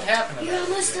 What happened to You're that?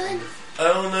 almost done. I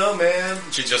don't know, man.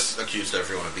 She just accused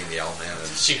everyone of being the owl man and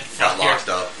She got locked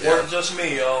up. Wasn't just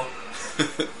me, y'all.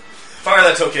 Fire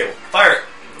that tow cable. Fire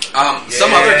it.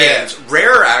 Some other games.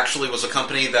 Rare actually was a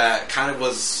company that kind of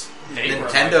was They were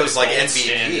Nintendo like the MVP. gold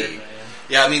standard, man.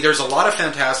 Yeah, I mean, there's a lot of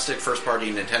fantastic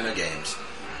first-party Nintendo games.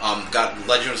 Got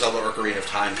Legend of Zelda Ocarina of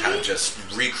Time kind of just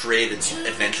recreated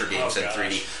adventure games in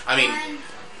 3D. I mean,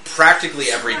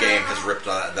 practically every game has ripped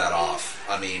that off.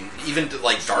 I mean, even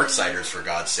like Darksiders, for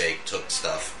God's sake, took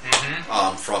stuff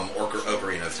from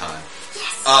Ocarina of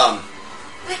Time.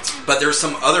 But there's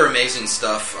some other amazing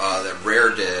stuff that Rare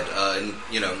did. And,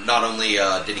 not only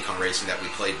Diddy Kong Racing that we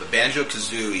played, but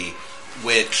Banjo-Kazooie,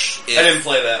 which is... I didn't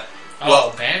play that.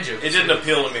 Well, Banjo. It didn't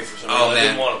appeal to me for some reason. Oh, I man.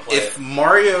 didn't want to play If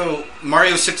it.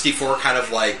 Mario 64 kind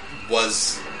of like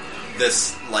was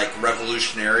this like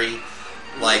revolutionary,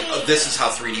 like this is how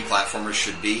 3D platformers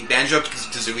should be.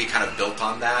 Banjo-Kazooie kind of built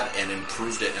on that and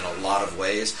improved it in a lot of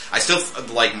ways. I still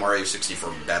like Mario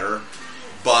 64 better,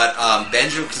 but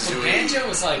Banjo-Kazooie Banjo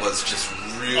was like was just a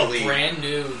really brand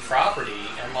new property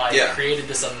and like Yeah. created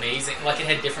this amazing, like it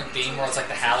had different theme worlds, like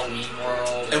the Halloween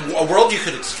world. and a world you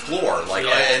could explore, like,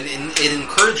 Yeah. and it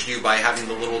encouraged you by having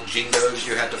the little jingos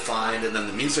you had to find, and then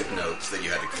the music notes that you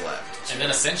had to collect. And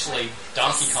then essentially,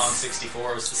 Donkey Kong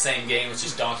 64 was the same game with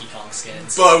just Donkey Kong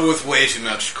skins. But with way too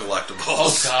much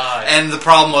collectibles. Oh, God. And the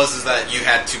problem was that you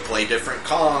had to play different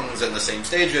Kongs in the same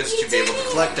stages to be able to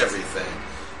collect everything.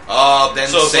 Ben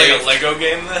So it's saved. like a Lego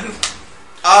game then?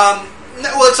 No,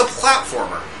 well, it's a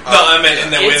platformer. No, I meant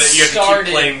in the way It that you have to started-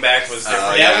 keep playing back was different.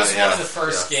 that yeah, was yeah, one of the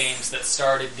first yeah. games that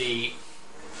started the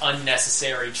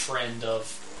unnecessary trend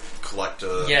of collect.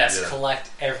 collect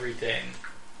everything.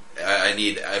 I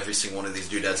need every single one of these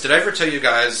doodads. Did I ever tell you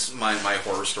guys my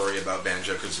horror story about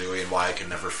Banjo-Kazooie and why I could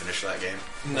never finish that game?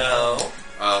 No.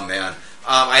 Oh, man.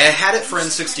 I had it for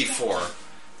N64,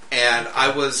 and I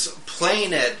was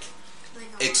playing it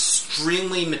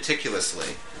extremely meticulously,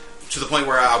 to the point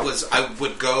where I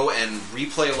would go and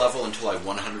replay a level until I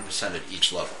 100%ed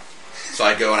each level. So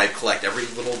I'd go and I'd collect every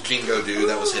little jingo do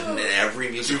that was hidden in every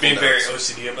musical You're being very note.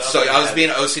 OCD about So it? I was being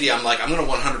OCD. I'm like, I'm going to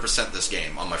 100% this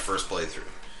game on my first playthrough.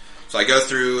 So I go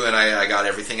through and I got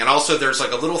everything. And also there's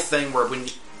like a little thing where when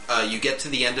you get to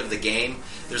the end of the game,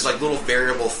 there's like little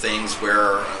variable things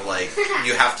where like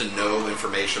you have to know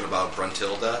information about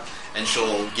Gruntilda, and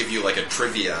she'll give you like a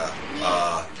trivia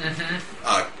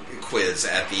quiz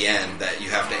at the end that you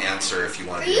have to answer if you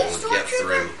want to be Are you able to get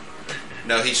Stormtrooper? through.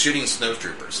 No, he's shooting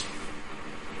snowtroopers.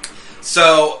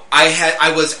 So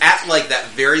I was at like that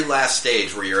very last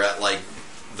stage where you're at like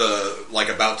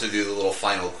about to do the little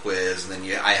final quiz, and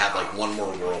then I had like one more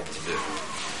world to do.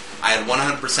 I had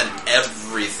 100%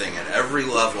 everything at every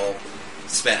level.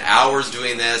 Spent hours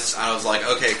doing this. I was like,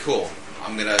 okay, cool.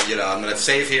 I'm gonna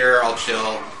save here. I'll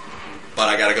chill, but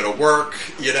I gotta go to work.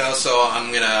 So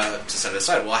I'm gonna set it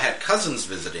aside. Well, I had cousins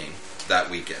visiting that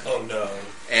weekend. Oh no!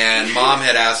 And Mom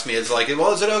had asked me, it's like,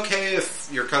 well, is it okay if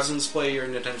your cousins play your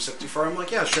Nintendo 64? I'm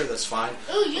like, yeah, sure, that's fine.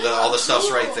 All the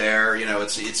stuff's right there.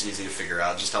 It's easy to figure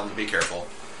out. Just tell them to be careful.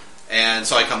 And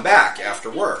so I come back after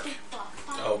work.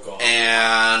 Oh god!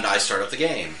 And I start up the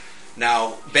game.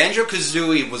 Now,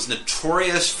 Banjo-Kazooie was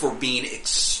notorious for being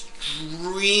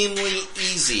extremely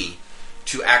easy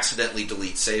to accidentally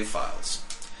delete save files.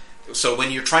 So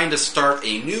when you're trying to start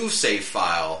a new save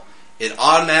file, it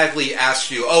automatically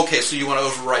asks you, okay, so you want to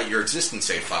overwrite your existing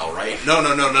save file, right? No.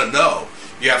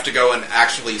 You have to go and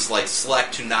actually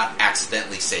select to not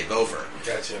accidentally save over.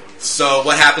 Gotcha. So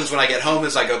what happens when I get home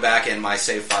is I go back in my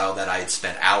save file that I had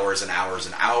spent hours and hours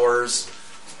and hours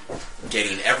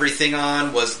getting everything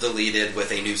on was deleted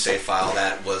with a new save file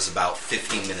that was about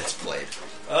 15 minutes played.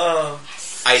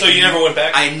 So you never went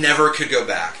back? I never could go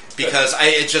back because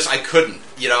I couldn't.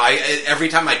 Every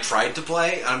time I tried to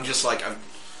play, I'm just like,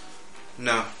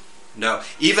 no.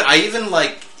 I even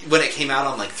when it came out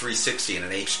on 360 in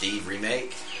an HD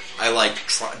remake, I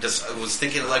was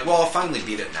thinking well, I'll finally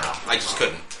beat it now. I just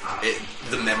couldn't.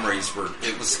 The memories were.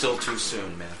 It was still too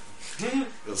soon, man.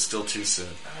 It was still too soon.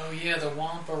 Oh yeah, the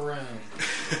Wampa Room.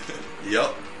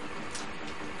 Yep.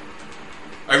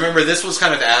 I remember this was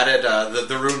kind of added.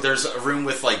 The room. There's a room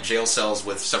with jail cells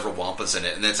with several Wampas in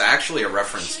it, and it's actually a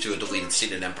reference to a deleted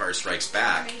scene in Empire Strikes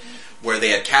Back, where they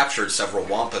had captured several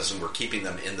Wampas and were keeping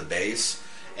them in the base.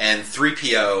 And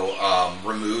 3PO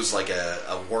removes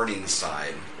a warning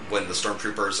sign when the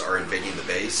stormtroopers are invading the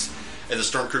base, and the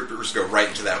stormtroopers go right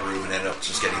into that room and end up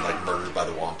just getting murdered by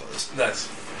the Wampas. Nice.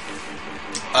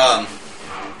 God,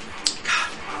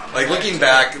 looking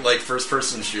back,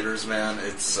 first-person shooters, man,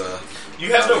 it's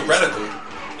you have no reticle.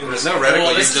 There's no reticle.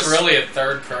 Well, this is really a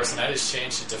third person. I just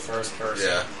changed it to first person.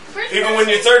 Yeah. Even when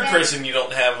you're third person, you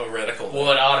don't have a reticle.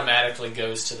 Well, it automatically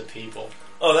goes to the people.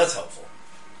 Oh, that's helpful.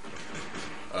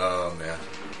 Oh man.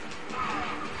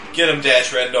 Get him,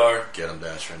 Dash Rendar.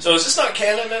 So is this not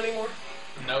canon anymore?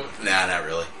 Nope. Nah, not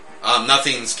really.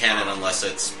 Nothing's canon unless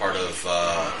it's part of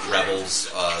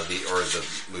Rebels, or the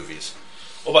movies.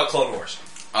 What about Clone Wars?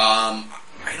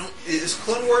 Is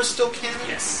Clone Wars still canon?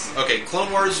 Yes. Okay,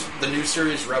 Clone Wars, the new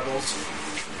series, Rebels,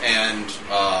 and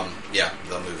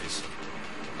the movies.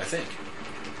 I think.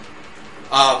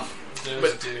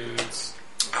 Those dudes.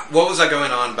 What was I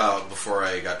going on about before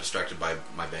I got distracted by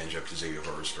my Banjo-Kazooie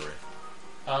horror story?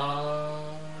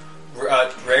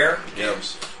 Rare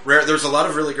games. Rare. There's a lot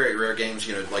of really great Rare games,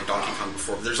 like Donkey Kong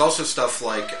before. But there's also stuff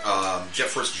like Jet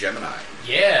Force Gemini.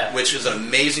 Yeah. Which is an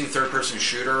amazing third-person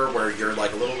shooter where you're a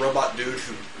little robot dude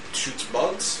who shoots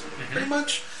bugs, pretty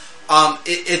much.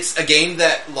 It's a game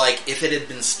that, if it had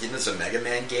been skinned as a Mega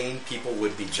Man game, people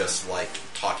would be just,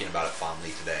 talking about it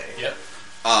fondly today. Yep.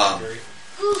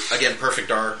 Again, Perfect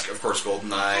Dark, of course,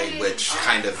 GoldenEye, which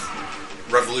kind of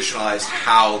revolutionized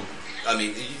how... I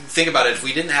mean, think about it. If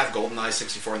we didn't have GoldenEye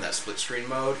 64 in that split-screen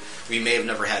mode, we may have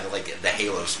never had, the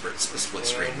Halo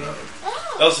split-screen mode.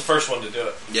 That was the first one to do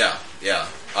it. Yeah.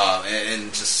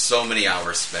 And just so many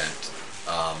hours spent.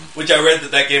 Which I read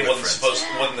that game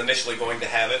wasn't initially going to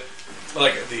have it,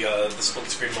 the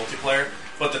split-screen multiplayer,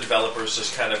 but the developers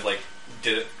just kind of,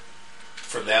 did it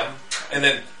for them, and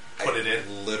then put it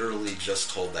in. Literally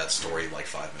just told that story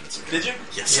 5 minutes ago. Did you?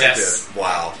 Yes, I did.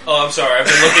 Wow. Oh, I'm sorry. I've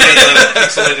been looking at the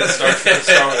pixelated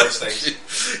Star Wars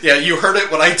things. Yeah, you heard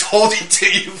it when I told it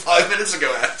to you 5 minutes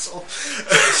ago, asshole.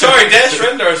 Sorry, Dash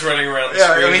Rendar's running around the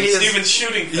screen. I mean, Steven's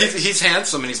shooting things. He's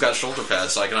handsome and he's got shoulder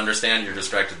pads, so I can understand you're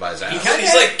distracted by his ass.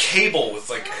 He's like Cable with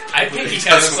I think he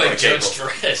kind of looks like Judge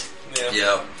Dredd.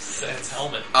 Yeah. His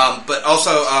helmet. But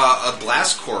also a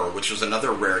Blast Corps, which was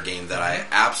another Rare game that I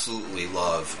absolutely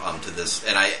love to this,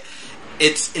 and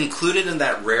it's included in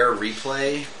that Rare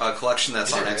Replay collection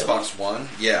that's on Xbox One.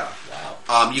 Yeah.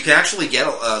 Wow. You can actually get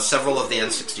several of the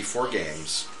N64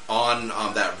 games on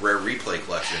that Rare Replay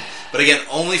collection, but again,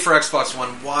 only for Xbox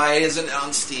One. Why isn't it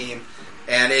on Steam?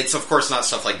 And it's of course not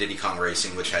stuff like Diddy Kong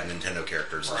Racing, which had Nintendo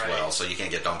characters as well, so you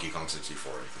can't get Donkey Kong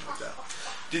 64 or anything like that.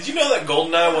 Did you know that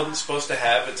GoldenEye wasn't supposed to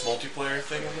have its multiplayer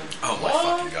thing in there? Oh my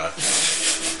fucking god.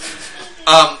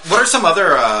 What are some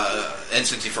other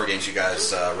N64 games you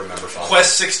guys remember from?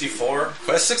 Quest 64.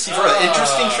 Quest 64,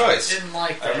 interesting choice. Didn't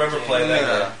like that. I remember playing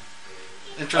that game.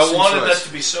 Interesting I wanted choice. that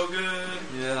to be so good.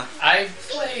 Yeah. I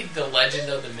played The Legend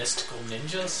of the Mystical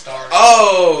Ninja Star.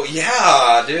 Oh,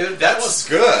 yeah, dude. That was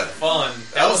good. Fun.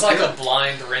 That was like a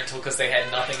blind rental because they had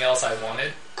nothing else I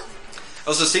wanted. It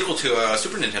was a sequel to a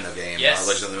Super Nintendo game, Yes.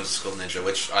 Legend of the Mystical Ninja,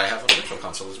 which I have on a Virtual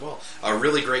Console as well. A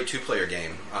really great two-player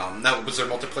game. Now, was there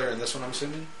multiplayer in this one, I'm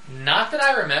assuming? Not that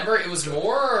I remember. It was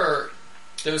more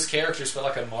those characters, but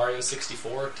like a Mario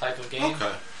 64 type of game.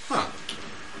 Okay. Huh.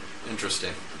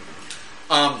 Interesting.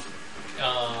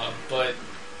 But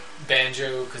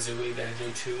Banjo-Kazooie,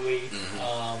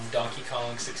 Banjo-Tooie, Donkey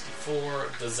Kong 64,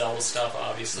 the Zelda stuff,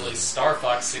 obviously, Star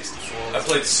Fox 64. I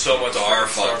played so much Star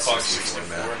Star Fox Fox 64,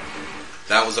 64. man.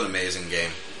 That was an amazing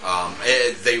game.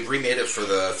 They remade it for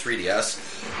the 3DS,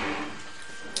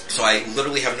 so I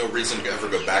literally have no reason to ever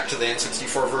go back to the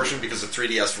N64 version because the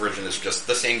 3DS version is just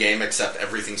the same game except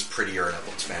everything's prettier and it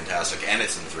looks fantastic, and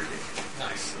it's in 3D.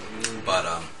 Nice.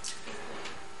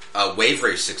 But Wave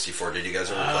Race 64, did you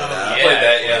guys ever play that? Yeah, played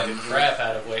that, I yeah. played the crap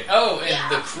out of Wave. Oh,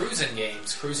 and the Cruisin'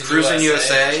 games. Cruisin'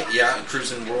 USA, yeah, and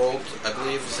Cruisin' World, I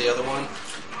believe, was the other one.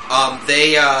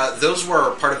 Those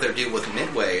were part of their deal with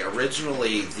Midway.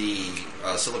 Originally, the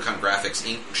Silicon Graphics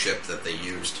Inc. chip that they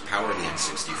used to power the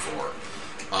N64.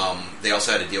 They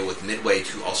also had a deal with Midway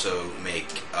to also make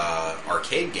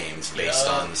arcade games based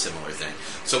on the similar thing.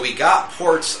 So we got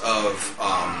ports of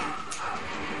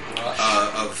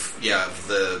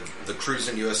the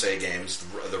Cruisin' USA games,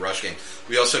 the Rush game.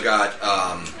 We also got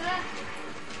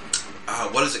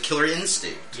Killer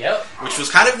Instinct? Yep. Which was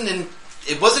kind of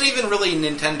it wasn't even really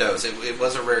Nintendo's. It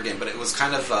was a rare game, but it was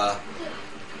kind of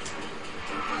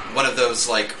one of those,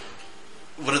 like,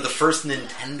 one of the first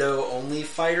Nintendo-only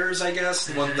fighters, I guess.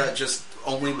 The one that just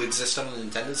only would exist on the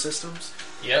Nintendo systems.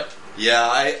 Yep. Yeah,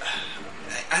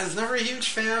 I was never a huge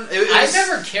fan. I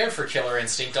never cared for Killer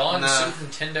Instinct on Nah. Super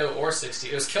Nintendo or 60.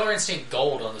 It was Killer Instinct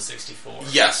Gold on the 64.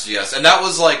 Yes, and that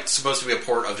was like supposed to be a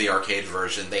port of the arcade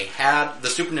version. They had the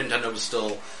Super Nintendo was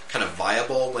still kind of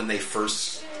viable when they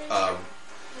first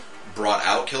brought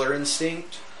out Killer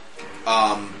Instinct.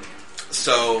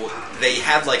 So they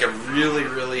had like a really,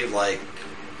 really like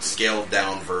scaled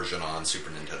down version on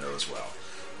Super Nintendo as well.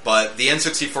 But the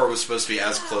N64 was supposed to be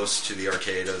as close to the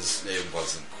arcade as it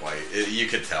wasn't quite. You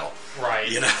could tell, Right.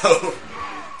 you know.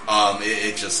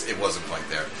 It wasn't quite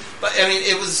there. But I mean,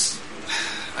 it was.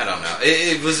 I don't know.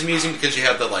 It was amusing because you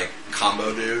had the like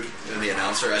combo dude and the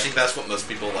announcer. I think that's what most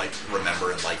people like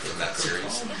remember and like from that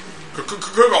series.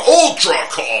 Ultra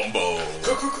combo.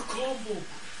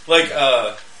 Like,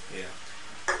 yeah.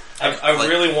 I Like-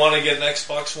 really want to get an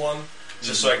Xbox One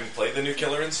just so I can play the new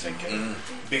Killer Instinct game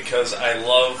because I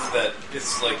love that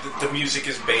it's like the music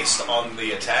is based on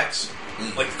the attacks,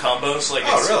 like the combos. Like,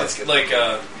 it's, really? It's like,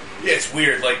 yeah, it's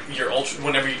weird. Like your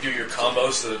whenever you do your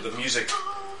combos, the music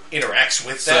interacts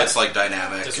with So that. it's like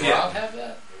dynamic. Does Yeah. Rob have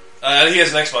that? He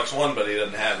has an Xbox One, but he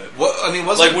doesn't have it. What I mean,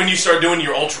 wasn't Like when you start doing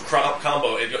your ultra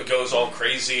combo, it goes all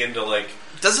crazy into like.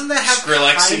 doesn't that have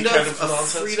Skrillexy kind kind of of a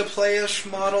nonsense? free-to-play-ish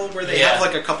model where they Yeah. have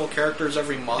like a couple characters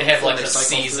every month? They have when like a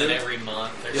cycle season through? every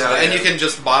month. Or Yeah, something. and you can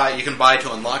just buy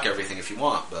to unlock everything if you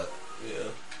want. But Yeah.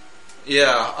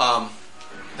 yeah,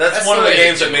 That's one the of the way to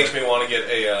games do that it. makes me want to get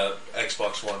a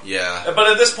Xbox One. yeah.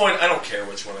 But at this point, I don't care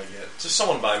which one I get. Just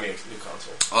someone buy me a new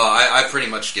console. I've pretty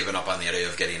much given up on the idea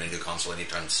of getting a new console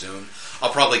anytime soon.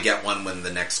 I'll probably get one when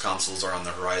the next consoles are on the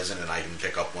horizon, and I can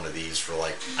pick up one of these for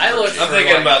like. I looked I'm For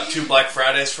thinking like- about 2 Black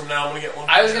Fridays from now. I'm gonna get one.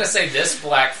 I was going to say this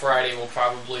Black Friday will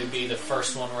probably be the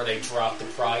first one where they drop the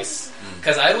price.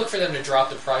 Because I look for them to drop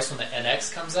the price when the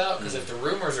NX comes out. Because if the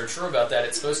rumors are true about that,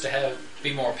 it's supposed to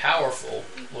be more powerful.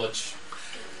 Which,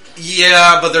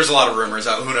 Yeah, but there's a lot of rumors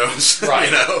out. Who knows? Right.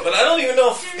 You know? But I don't even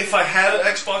know if I had an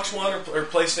Xbox One or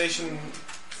PlayStation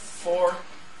 4.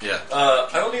 Yeah. I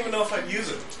don't even know if I'd use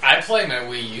it. I play my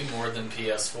Wii U more than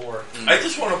PS4. I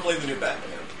just want to play the new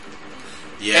Batman.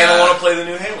 Yeah. And I want to play the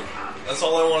new Halo. That's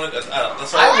all I wanted. That's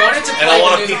all I wanted to And play I the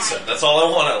want a new- pizza. That's all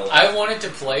I want out of life. I wanted to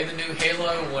play the new Halo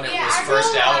when it was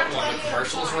first out, when the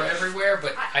commercials were everywhere,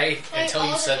 but until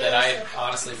you said that, I had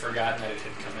honestly forgotten that it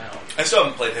had come out. I still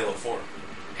haven't played Halo 4.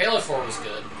 Halo 4 was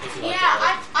good, if you liked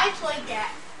Yeah, it. I played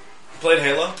that. Played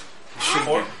Halo? Should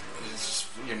 4?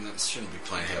 shouldn't be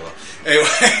playing Halo.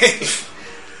 Anyway.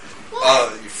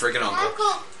 You friggin'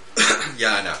 uncle.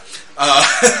 Yeah, I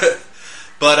know.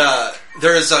 But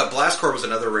there's Blast Corps was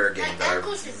another rare game that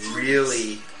I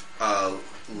really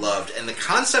loved, and the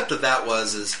concept of that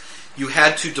is you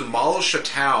had to demolish a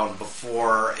town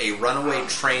before a runaway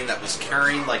train that was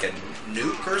carrying like a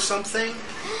nuke or something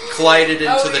collided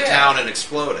into the town and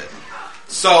exploded.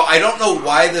 So I don't know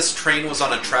why this train was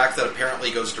on a track that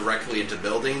apparently goes directly into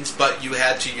buildings, but you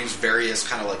had to use various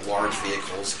kind of like large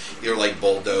vehicles, either like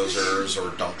bulldozers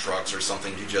or dump trucks or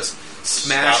something, to just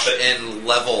smash Stop it. and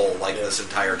level like this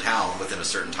entire town within a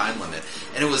certain time limit.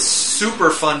 And it was super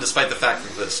fun, despite the fact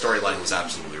that the storyline was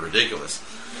absolutely ridiculous.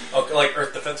 Oh, like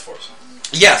Earth Defense Force.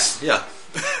 Yes, yeah.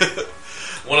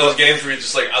 One of those games where you're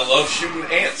just like, I love shooting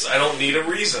ants. I don't need a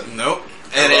reason. Nope.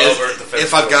 And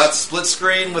if I've got split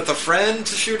screen with a friend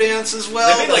to shoot ants as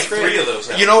well, they made like 3 of those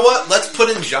now. You know what? Let's put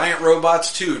in giant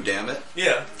robots too. Damn it.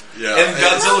 Yeah. Yeah. And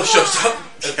Godzilla shows up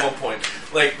at one point.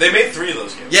 Like they made 3 of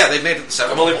those games. Yeah, they made it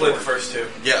 7. I've only played the first 2.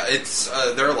 Yeah, it's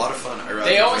they're a lot of fun.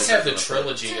 They always have the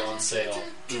trilogy on sale.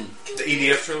 The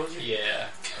EDF trilogy. Yeah.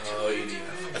 Oh,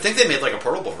 EDF. I think they made like a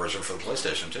portable version for the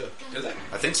PlayStation too. Did they?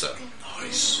 I think so.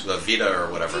 Nice. The Vita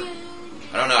or whatever.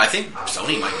 I don't know. I think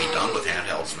Sony might be done with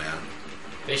handhelds, man.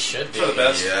 They should be. For the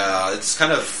best. Yeah, it's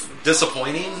kind of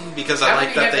disappointing because I How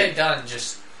like many that have they done?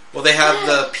 Just well, they had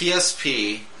the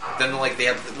PSP. Then like they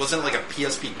had wasn't it like a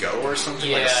PSP Go or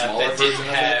something like a smaller that version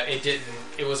didn't have it. Didn't.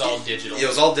 It was all digital. It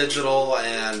was all digital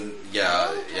and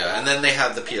yeah, and then they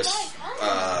had the PS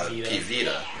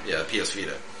Vita. Yeah, PS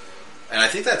Vita. And I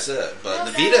think that's it. But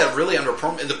the Vita really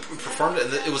underperformed.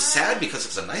 And it was sad because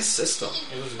it's a nice system.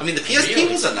 I mean, the PSP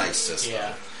really was a nice system.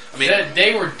 Yeah. I mean,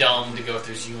 they were dumb to go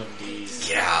through UMDs.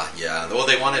 Yeah. Well,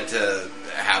 they wanted to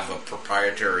have a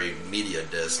proprietary media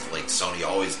disc like Sony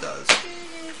always does.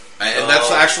 And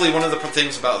that's actually one of the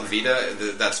things about Vita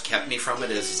that's kept me from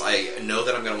it is I know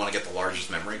that I'm going to want to get the largest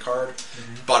memory card,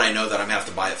 but I know that I'm going to have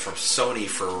to buy it from Sony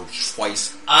for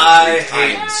twice. I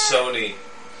hate Sony.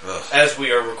 Ugh. As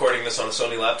we are recording this on a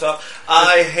Sony laptop,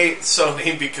 I hate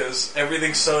Sony because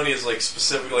everything Sony is like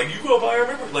specific. Like you go buy a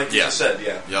memory, like you just said,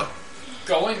 yeah. Yep.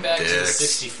 Going back to the Dicks.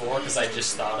 64, because I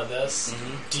just thought of this.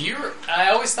 I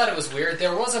always thought it was weird.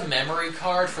 There was a memory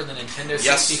card for the Nintendo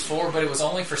 64, but it was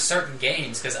only for certain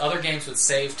games, because other games would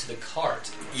save to the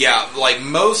cart. Yeah, like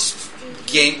most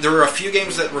games, there were a few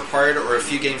games that required it, or a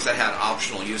few games that had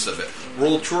optional use of it.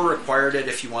 World Tour required it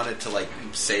if you wanted to like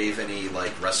save any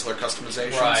like wrestler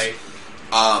customizations. Right.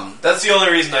 That's the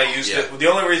only reason I used it. The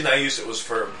only reason I used it was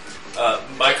for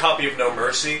my copy of No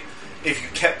Mercy. If you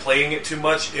kept playing it too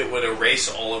much, it would erase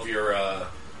all of your.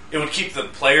 It would keep the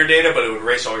player data, but it would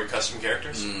erase all your custom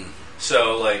characters.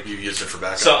 So, like, you used it for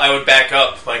backup. So I would back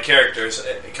up my characters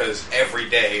because every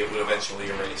day it would eventually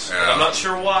erase. Yeah. And I'm not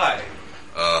sure why.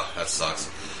 That sucks.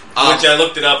 Which I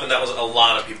looked it up, and that was a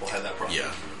lot of people had that problem.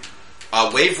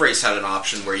 Yeah. Wave Race had an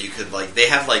option where you could like they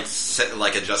had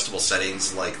like adjustable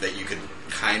settings like that you could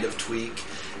kind of tweak.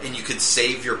 And you could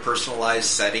save your personalized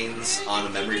settings on a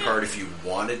memory card if you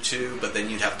wanted to, but then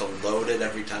you'd have to load it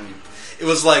every time you... It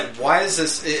was like, why is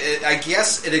this... I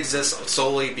guess it exists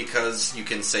solely because you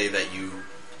can say that you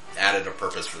added a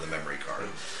purpose for the memory card.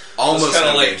 Almost kind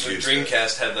of no like games the used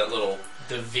Dreamcast had that little...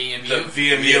 The VMU? The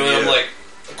VMU, and I'm like,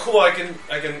 cool, I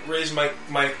can raise my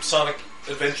Sonic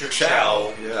Adventure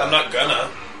Chow. Yeah. I'm not gonna.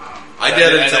 I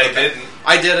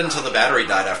did until the battery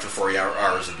died after 4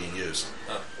 hours of being used.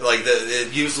 Like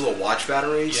it used little watch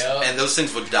batteries, and those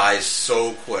things would die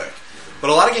so quick. But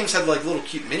a lot of games had like little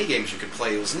cute mini games you could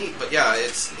play. It was neat, but yeah,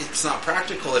 it's not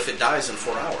practical if it dies in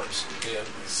 4 hours. Yeah.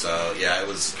 So yeah, it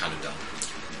was kind of dumb.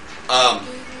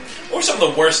 What were some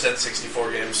of the worst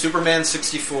N64 games? Superman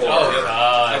 64. Oh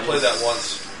God, I played that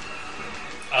once.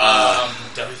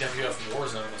 WWF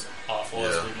Warzone was awful,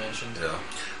 as we mentioned. Yeah.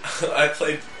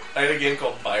 I had a game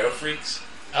called BioFreaks.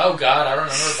 Oh God, I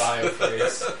remember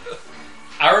BioFreaks.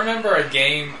 I remember a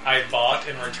game I bought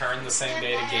and returned the same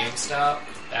day to GameStop,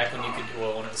 back when you could,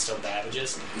 when it was still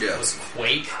Babbage's. Yeah. It was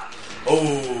Quake.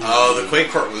 Oh, the Quake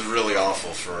port was really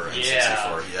awful for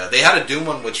N64. Yeah, they had a Doom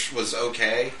one which was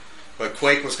okay, but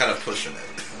Quake was kind of pushing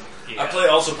it. Yeah. I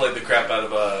also played the crap out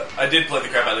of I did play the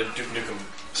crap out of Duke Nukem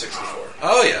 64.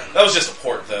 Oh yeah, that was just a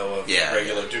port though of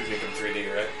regular Duke Nukem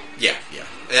 3D, right? Yeah.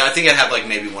 I think it had like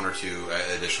maybe 1 or 2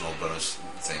 additional bonus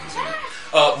things in it.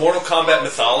 Mortal Kombat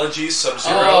Mythologies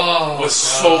Sub-Zero was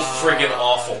so friggin'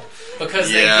 awful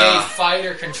because they gave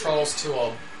fighter controls to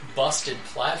a busted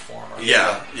platformer.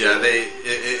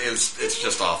 It's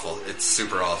just awful. It's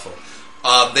super awful.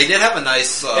 They did have a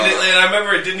nice... and I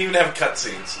remember it didn't even have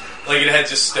cutscenes. Like, it had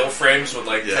just still frames with,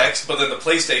 like, text, but then the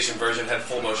PlayStation version had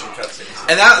full-motion cutscenes.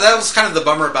 And that was kind of the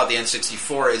bummer about the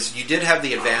N64, is you did have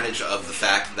the advantage of the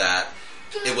fact that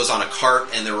it was on a cart,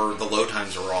 and the load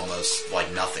times were almost,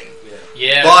 like, nothing.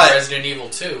 Yeah, but Resident Evil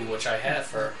 2, which I had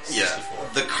for 64.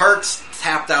 Yeah, the carts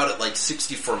tapped out at, like,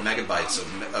 64 megabytes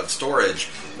of storage,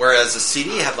 whereas the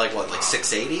CD had, like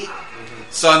 680? Mm-hmm.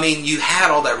 So, I mean, you had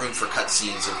all that room for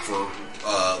cutscenes and for...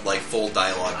 like full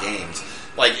dialogue games.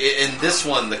 Like in this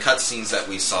one, the cutscenes that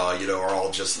we saw, are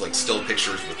all just like still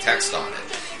pictures with text on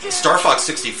it. Star Fox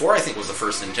 64, I think, was the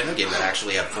first Nintendo game that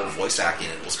actually had full voice acting.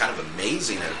 It was kind of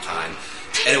amazing at the time,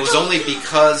 and it was only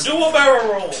because dual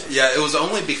barrel roll. Yeah, it was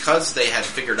only because they had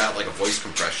figured out like a voice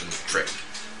compression trick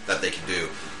that they could do.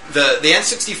 The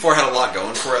N64 had a lot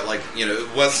going for it. Like, you know,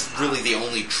 it was really the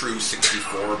only true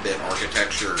 64-bit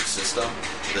architecture system.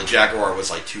 The Jaguar was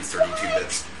like 2 32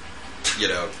 bits, you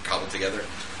know, cobbled together.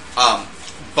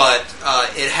 But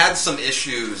it had some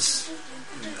issues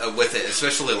with it,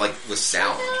 especially like with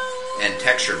sound and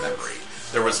texture memory.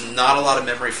 There was not a lot of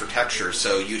memory for textures,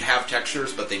 so you'd have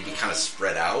textures, but they'd be kind of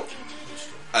spread out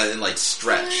and like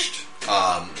stretched.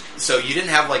 So you didn't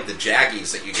have like the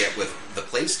jaggies that you get with the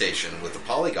PlayStation with the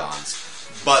polygons,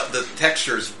 but the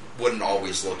textures wouldn't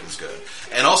always look as good.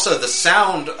 And also the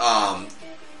sound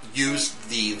used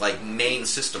the like main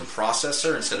system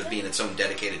processor instead of being its own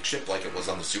dedicated chip like it was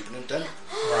on the Super Nintendo.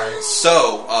 Right.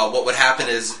 So what would happen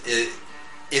is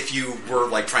if you were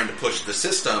like trying to push the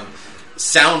system,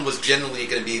 sound was generally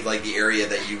going to be like the area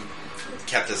that you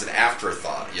kept as an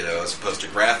afterthought, you know, as opposed to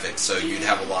graphics. So you'd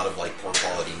have a lot of like poor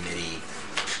quality MIDI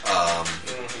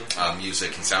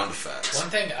music and sound effects. One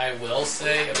thing I will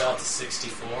say about the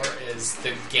 64 is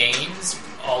the games,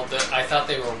 I thought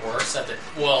they were worse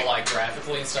like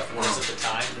graphically and stuff worse at the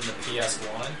time than the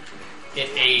PS1. It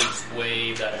aged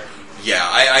way better.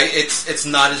 Yeah, it's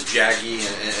not as jaggy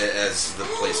as the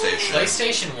PlayStation.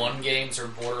 PlayStation 1 games are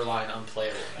borderline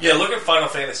unplayable. Yeah, look at Final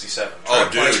Fantasy VII. Oh,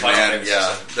 dude, man,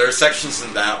 yeah. There are sections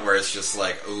in that where it's just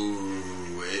like,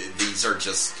 ooh, these are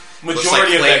just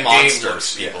majority of clay that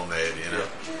monsters game people made, you know.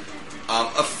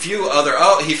 A few other.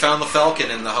 Oh, he found the Falcon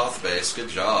in the Hoth base. Good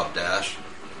job, Dash.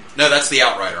 No, that's the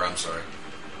Outrider. I'm sorry.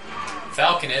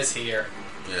 Falcon is here.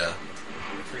 Yeah.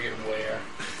 I forget where.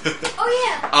 Oh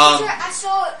yeah, I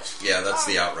saw it. Yeah, that's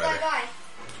the Outrider. That guy.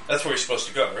 That's where you're supposed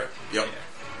to go, right? Yep.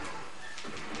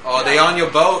 Yeah. Oh, they on your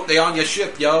boat. They on your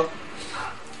ship, yo.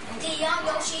 The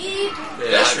young sheep.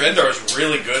 Yeah. Dash Rendar is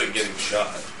really good at getting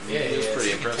shot. Yeah, It was pretty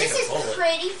so you can impressive. take This a bullet is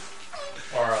pretty.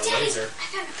 or a Daddy, laser. I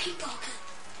found a paintball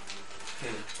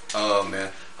gun. Oh,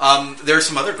 man. There are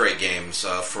some other great games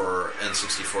for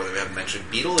N64 that we haven't mentioned.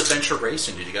 Beetle Adventure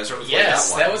Racing. Did you guys ever play Yes,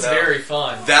 that one? that was very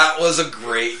fun. That was a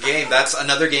great game. That's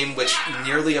another game which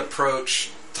nearly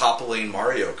approached toppling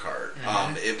Mario Kart.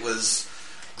 It was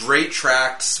great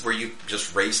tracks where you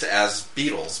just raced as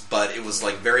Beetles, but it was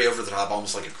like very over the top,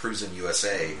 almost like a Cruisin'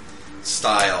 USA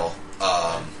style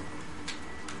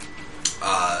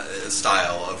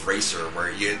style of racer, where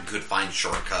you could find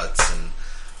shortcuts and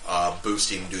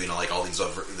boosting, doing like all these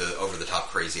over the top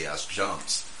crazy ass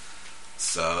jumps.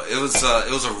 So it was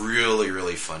a really,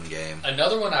 really fun game.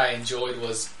 Another one I enjoyed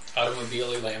was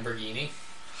Automobile Lamborghini.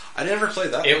 I never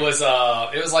played that. It was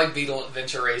like Beetle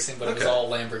Adventure Racing, but it was all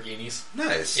Lamborghinis.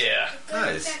 Nice. Yeah.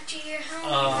 Nice. Back to your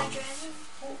home.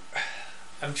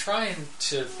 I'm trying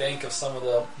to think of some of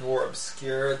the more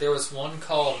obscure. There was one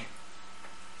called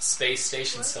Space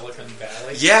Station Silicon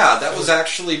Valley. Yeah, that was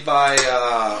actually by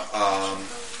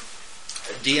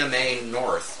DMA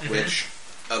North, which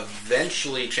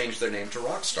eventually changed their name to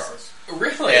Rockstar.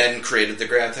 Really? And created the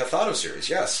Grand Theft Auto series,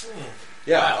 yes.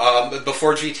 Yeah, Wow.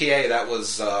 Before GTA, that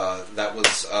was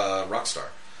Rockstar.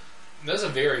 That was a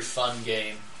very fun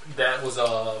game. That was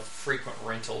a frequent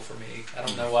rental for me. I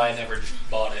don't know why I never just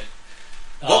bought it.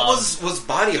 What was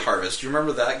Body Harvest? Do you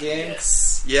remember that game?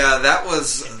 Yes. Yeah, that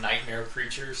was... And Nightmare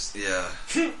Creatures. Yeah.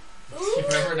 You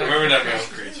remember I remember Nightmare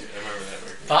Creature.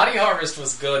 Body Harvest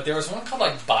was good. There was one called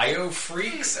like Bio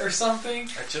Freaks or something.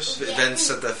 I just... Ben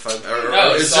said that...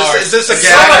 Is this a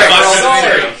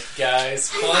Sorry,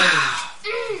 guys. Fun.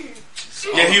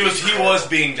 Yeah, he was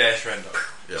being Dash Rendar.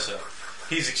 Yeah. So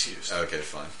he's excused. Okay,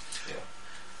 fine. Yeah.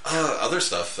 Other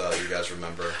stuff you guys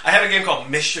remember? I had a game called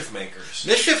Mischief Makers.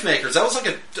 Mischief Makers. That was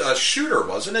like a shooter,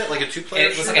 wasn't it? Like a two-player It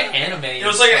was shooter? like an anime. It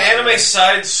was like an anime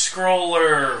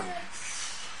side-scroller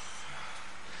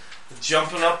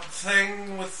jumping up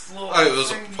thing with little... Oh, it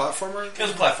was a thing. platformer? It was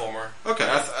a platformer. Okay,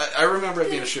 I remember it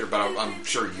being a shooter, but I'm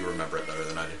sure you remember it better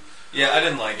than I do. Yeah, I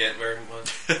didn't like it very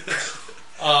much.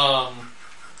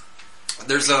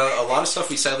 There's a lot of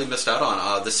stuff we sadly missed out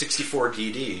on. The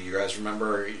 64DD, you guys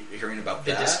remember hearing about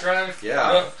The that? disc drive?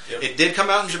 Yeah. Yep. It did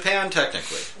come out in Japan,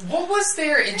 technically. What was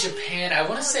there in Japan? I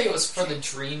want to say it was for the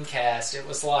Dreamcast. It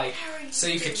was like, so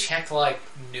you could check like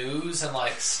news and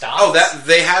like stocks. Oh, that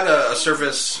they had a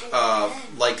service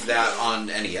like that on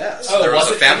NES. Oh, there was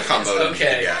a was it? Famicom mode.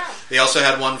 Okay. Yeah. They also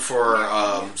had one for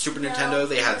Super Nintendo.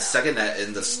 They had SegaNet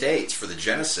in the States for the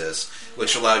Genesis,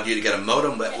 which allowed you to get a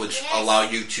modem that would allow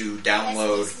you to download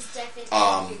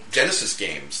Genesis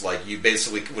games. Like, you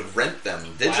basically would rent them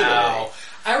digitally. Wow.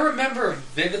 I remember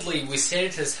vividly, we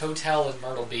stayed at this hotel in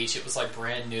Myrtle Beach. It was like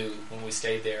brand new when we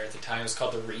stayed there at the time. It was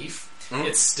called The Reef. Mm-hmm.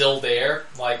 It's still there.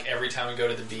 Like, every time we go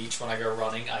to the beach, when I go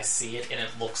running, I see it, and it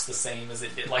looks the same as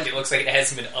it did. Like, it looks like it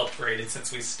hasn't been upgraded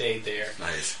since we stayed there.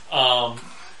 Nice.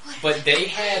 But they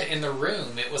had in the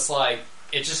room, it was like,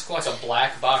 it just looked like a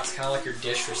black box, kind of like your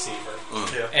dish receiver.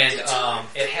 Yeah. And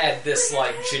it had this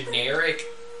like generic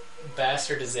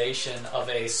bastardization of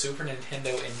a Super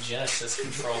Nintendo and Genesis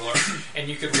controller. And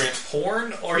you could rent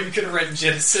porn, or you could rent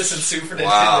Genesis and Super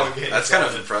Nintendo games. That's kind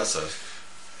of impressive.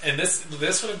 And this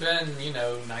would have been,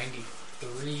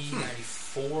 93,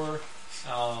 94.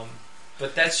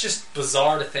 But that's just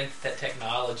bizarre to think that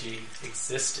technology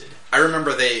existed. I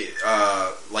remember they,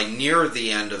 near the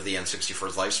end of the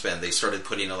N64's lifespan, they started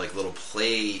putting little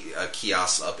play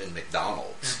kiosks up in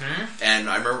McDonald's. Mm-hmm. And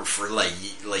I remember for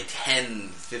 10,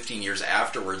 15 years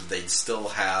afterwards, they'd still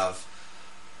have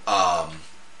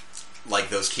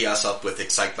those kiosks up with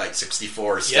Excitebike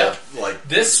 64 still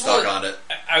stuck on it.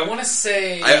 I want to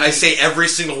say... I say every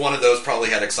single one of those probably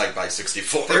had Excitebike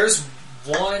 64. There's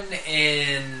one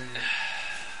in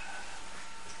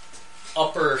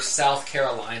Upper South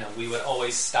Carolina we would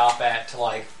always stop at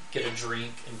to get a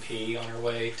drink and pee on our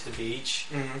way to the beach.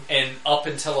 Mm-hmm. And up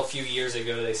until a few years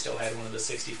ago, they still had one of the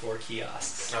 64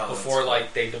 kiosks before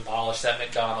they demolished that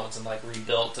McDonald's and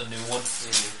rebuilt a new one.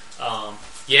 Mm-hmm.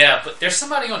 Yeah, but there's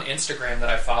somebody on Instagram that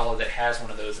I follow that has one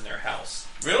of those in their house.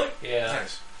 Really? Yeah.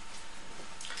 Nice.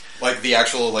 The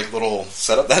actual little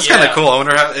setup. That's kind of cool. I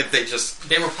wonder if they just...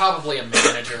 They were probably a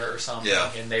manager or something,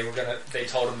 and they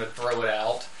told him to throw it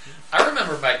out. I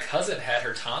remember my cousin had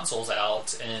her tonsils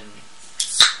out in...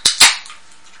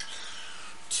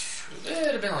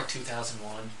 It had been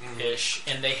 2001-ish,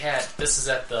 and they had... This is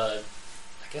at the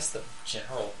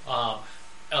general...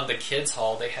 on the kids'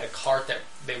 hall, they had a cart that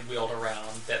they wheeled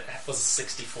around that was a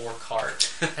 64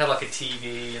 cart. It had a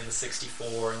TV and the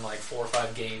 64 and 4 or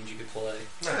 5 games you could play.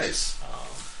 Nice.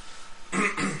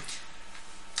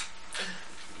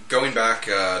 Going back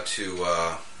to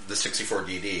the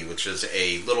 64DD, which is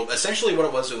essentially what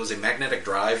it was a magnetic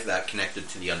drive that connected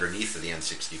to the underneath of the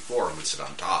N64 and would sit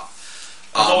on top.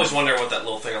 I was always wondering what that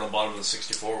little thing on the bottom of the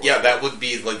 64 was. Yeah, that would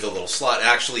be the little slot.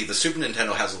 Actually, the Super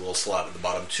Nintendo has a little slot at the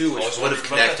bottom too, which would have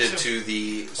connected to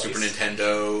the Super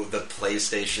Nintendo, the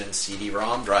PlayStation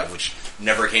CD-ROM drive, which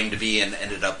never came to be and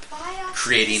ended up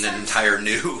creating an entire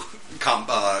new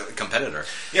competitor.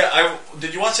 Yeah,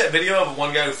 did you watch that video of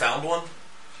one guy who found one?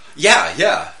 Yeah.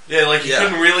 Yeah, he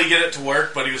couldn't really get it to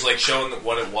work, but he was showing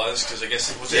what it was, because I guess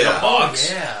it was in a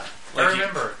box. Oh, yeah. I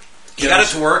remember. He got it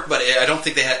to work, but I don't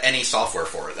think they had any software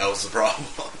for it. That was the problem.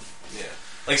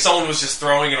 Yeah, someone was just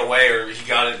throwing it away, or he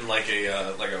got it in a.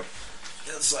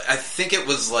 I think it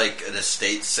was an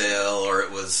estate sale, or it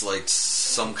was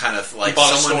some kind of he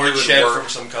bought someone a storage shed from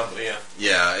some company.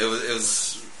 Yeah, it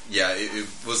was. Yeah, it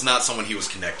was not someone he was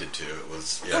connected to. It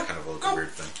was kind of a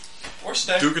weird thing. Or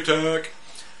stay. Duke Attack.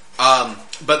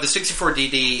 But the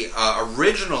 64DD,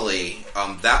 originally,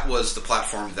 that was the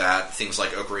platform that things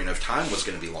like Ocarina of Time was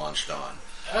going to be launched on.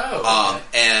 Oh, okay.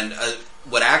 And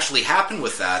what actually happened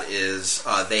with that is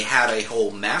they had a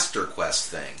whole Master Quest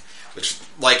thing, which,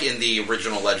 in the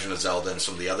original Legend of Zelda and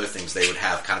some of the other things, they would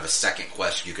have kind of a second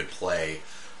quest you could play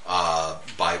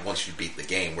by once you beat the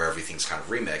game, where everything's kind of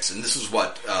remixed. And this is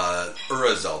what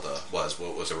Ura Zelda was,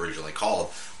 what was originally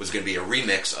called, was going to be a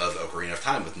remix of Ocarina of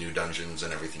Time with new dungeons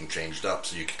and everything changed up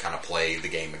so you could kind of play the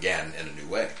game again in a new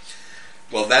way.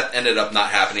 Well, that ended up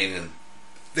not happening, and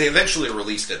they eventually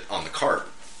released it on the cart.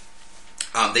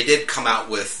 They did come out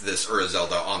with this Ura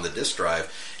Zelda on the disk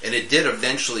drive, and it did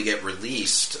eventually get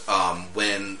released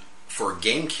when, for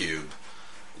GameCube,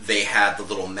 they had the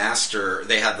little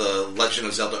they had the Legend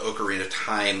of Zelda Ocarina of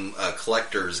Time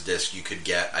collector's disc you could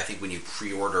get, I think, when you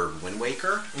pre-ordered Wind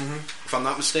Waker, if I'm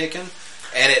not mistaken.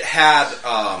 And it had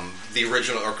the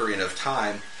original Ocarina of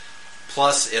Time,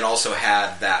 plus it also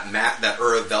had that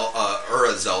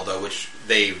Ura Zelda, which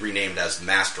they renamed as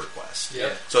Master Quest.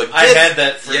 Yep. So I had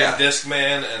that freaking disc,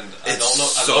 man, and I don't know.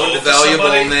 It's so I loaned it to valuable,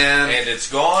 somebody, man. And it's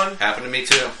gone. Happened to me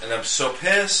too. And I'm so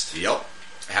pissed. Yep.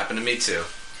 Happened to me too.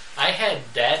 I had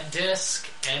that disc,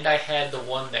 and I had the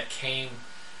one that came...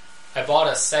 I bought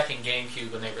a second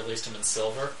GameCube when they released them in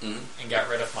silver, and got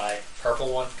rid of my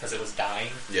purple one because it was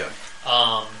dying. Yeah.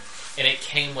 And it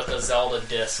came with a Zelda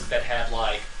disc that had,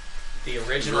 the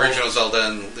original... The original Zelda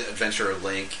and Adventure of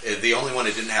Link. The only one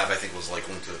it didn't have, I think, was, Link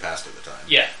to the Past at the time.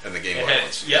 Yeah. And the Game Boy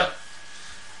ones. Yep.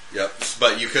 Yep.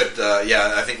 But you could,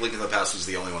 I think Link to the Past was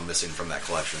the only one missing from that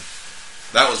collection.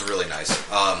 That was really nice.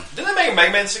 Didn't they make a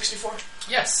Mega Man 64?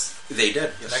 Yes. They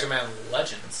did. Yes. Mega Man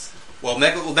Legends. Well,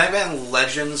 Mega Man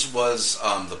Legends was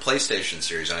the PlayStation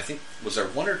series, and I think, was there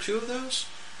one or two of those?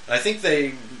 I think they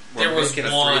were there was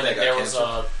making a one. 3 that got there was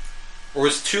canceled. Or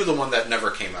was 2 the one that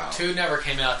never came out? 2 never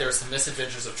came out. There was the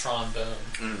Misadventures of Tron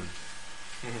Bone.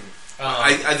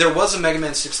 There was a Mega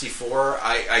Man 64.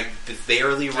 I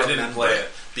barely remember. I didn't play it.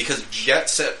 because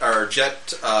Jet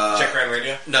Grand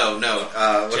Radio? No.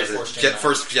 What Jet is it? Force Jet Gemini.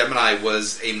 Force Gemini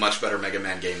was a much better Mega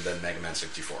Man game than Mega Man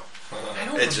 64. I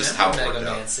don't It's just how it remember worked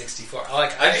Mega out. Man 64.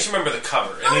 I just remember the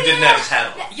cover, and he didn't have his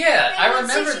hat on. Yeah, I Mega Man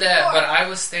remember 64. that, but I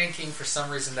was thinking for some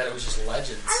reason that it was just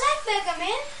Legends. I like Mega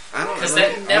Man. I don't Because know.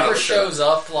 that never shows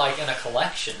up like in a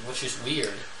collection, which is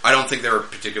weird. I don't think they were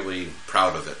particularly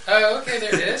proud of it. Oh, okay,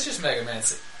 there it is. Just Mega Man.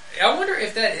 I wonder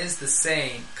if that is the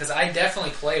same, because I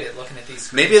definitely played it looking at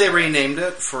these. Maybe they renamed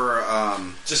it for.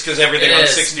 Just because everything It on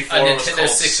is 64 a was Nintendo called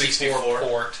 64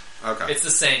 port. Okay. It's the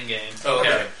same game. Oh,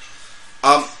 okay.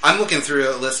 I'm looking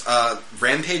through a list.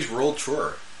 Rampage World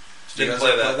Tour. Did you Didn't guys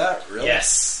play ever that. Really?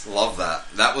 Yes. Love that.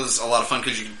 That was a lot of fun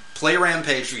because you could play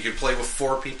Rampage, you could play with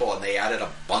 4 people, and they added a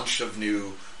bunch of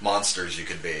new monsters you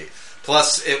could be.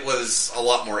 Plus, it was a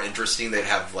lot more interesting. They'd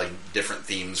have like different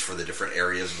themes for the different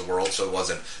areas of the world, so it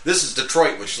wasn't, this is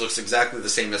Detroit, which looks exactly the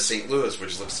same as St. Louis,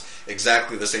 which looks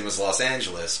exactly the same as Los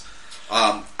Angeles.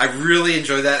 I really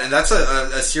enjoy that, and that's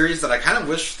a series that I kind of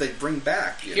wish they'd bring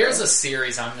back. Here's a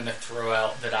series I'm going to throw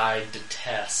out that I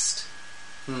detest.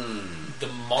 The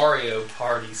Mario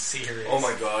Party series. Oh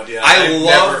my god, yeah. I I've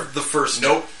love never- the first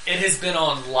Nope. It has been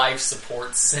on life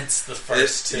support since the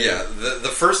first two. Yeah, the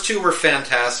first 2 were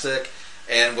fantastic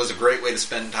and was a great way to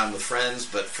spend time with friends,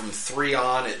 but from 3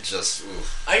 on, it just,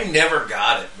 oof. I never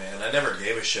got it, man. I never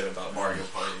gave a shit about Mario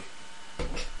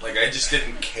Party. Like, I just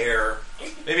didn't care.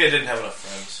 Maybe I didn't have enough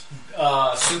friends.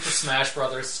 Super Smash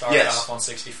Brothers started Yes. off on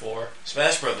 64.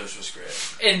 Smash Brothers was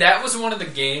great. And that was one of the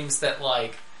games that,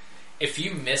 like, if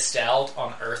you missed out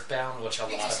on Earthbound, which a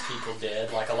lot of people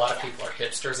did, like, a lot of people are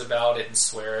hipsters about it and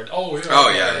swear it. Oh, yeah. Oh,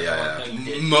 yeah, yeah. No, you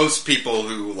didn't. Most people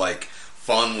who, like,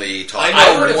 fondly talk I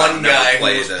about know it one have never guy who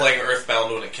played was it. playing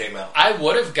Earthbound when it came out. I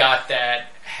would have got that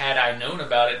had I known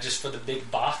about it just for the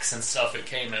big box and stuff it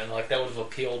came in. Like, that would have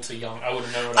appealed to young... I would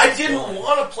have known what I I was didn't doing.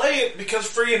 want to play it because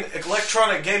freaking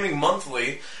Electronic Gaming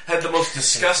Monthly had the most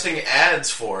disgusting ads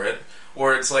for it,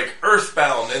 where it's like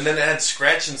Earthbound, and then it had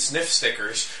scratch and sniff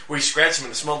stickers where you scratch them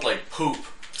and it smelled like poop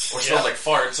or smelled like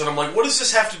farts, and I'm like, what does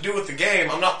this have to do with the game?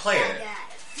 I'm not playing it.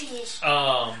 Fish.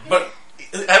 But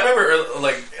I remember,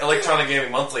 like, Electronic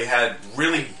Gaming Monthly had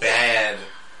really bad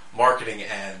marketing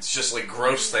ads, just like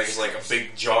gross things, like a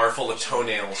big jar full of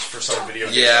toenails for some video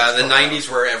game. Yeah, the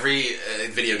 90s where every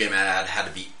video game ad had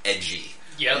to be edgy.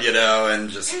 Yep. You know, and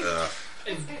just...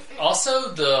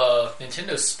 Also, the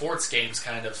Nintendo sports games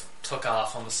kind of took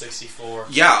off on the 64.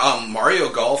 Yeah, Mario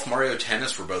Golf, Mario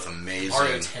Tennis were both amazing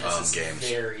Mario Tennis is games.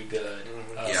 very good.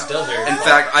 Yeah. Still very In good.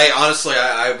 fact,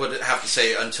 I would have to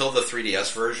say, until the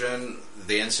 3DS version,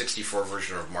 the N64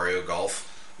 version of Mario Golf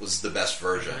was the best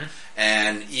version.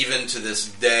 And even to this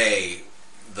day,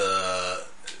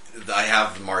 I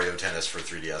have Mario Tennis for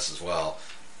 3DS as well.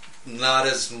 Not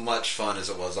as much fun as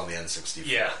it was on the N64.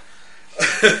 Yeah.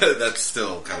 That's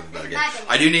still kind of a better game.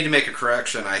 I do need to make a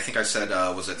correction. I think I said,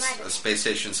 was it Space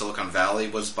Station Silicon Valley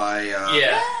was by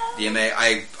DMA?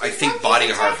 I think Body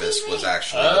Harvest was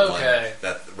actually the one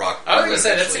that Rock. I was going to say,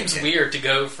 that eventually seems came. weird to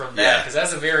go from that, because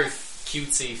that's a very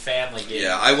cutesy family game.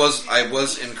 Yeah, I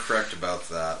was incorrect about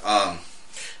that.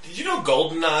 Did you know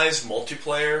GoldenEye's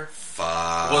multiplayer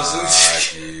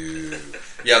Fuck you.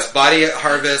 Yes, Body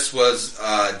Harvest was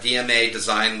DMA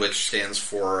design, which stands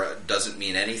for Doesn't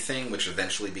Mean Anything, which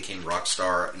eventually became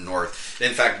Rockstar North.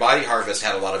 In fact, Body Harvest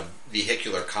had a lot of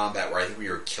vehicular combat where I think we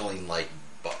were killing, like,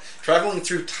 traveling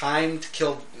through time to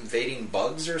kill invading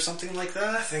bugs or something like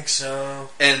that. I think so.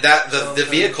 And that the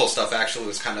vehicle stuff actually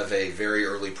was kind of a very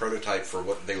early prototype for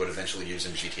what they would eventually use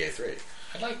in GTA 3.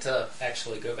 I'd like to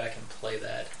actually go back and play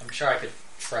that. I'm sure I could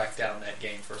track down that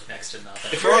game for next to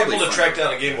nothing. If you're able Probably to track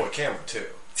down a Game Boy camera, too.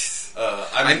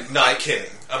 I'm not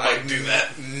kidding. I might do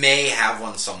that. May have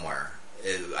one somewhere.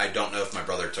 I don't know if my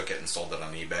brother took it and sold it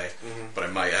on eBay, but I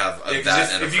might have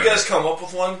that. If you guys come up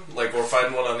with one, like, or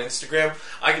find one on Instagram,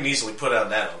 I can easily put out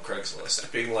that on Craigslist,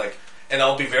 being like, and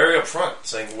I'll be very upfront,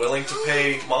 saying willing to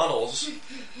pay models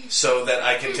so that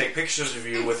I can take pictures of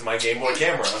you with my Game Boy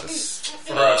camera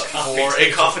for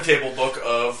a coffee table book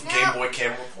of Game Boy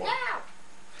camera porn.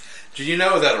 Did you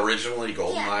know that originally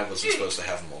GoldenEye wasn't supposed to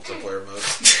have multiplayer mode?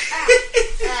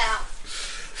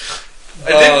 I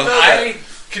didn't know that.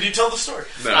 Could you tell the story?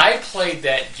 No. I played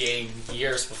that game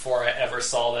years before I ever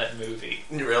saw that movie.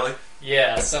 You really?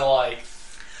 Yeah, so, like,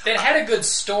 it had a good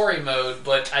story mode,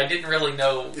 but I didn't really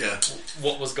know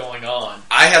what was going on.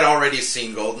 I had already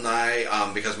seen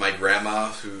GoldenEye because my grandma,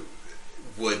 who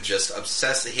would just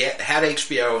obsess, he had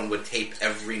HBO and would tape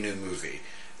every new movie,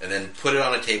 and then put it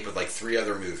on a tape with like 3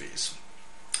 other movies,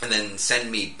 and then send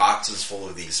me boxes full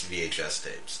of these VHS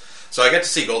tapes. So I got to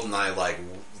see GoldenEye like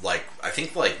I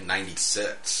think like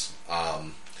 96.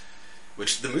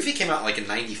 which the movie came out like in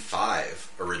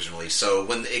 '95 originally. So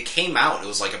when it came out, it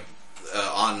was like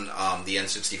on the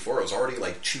N64. It was already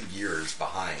like 2 years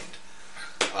behind.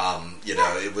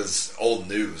 It was old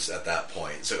news at that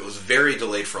point, so it was very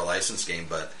delayed for a licensed game.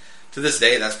 But to this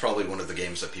day, that's probably one of the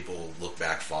games that people look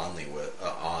back fondly with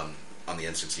on the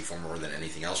N64 more than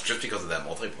anything else, just because of that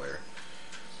multiplayer.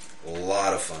 A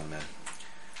lot of fun, man.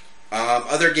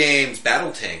 Other games,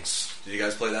 Battle Tanks. Did you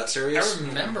guys play that series? I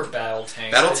remember Battle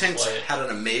Tanks. Battle Tanks had an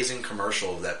amazing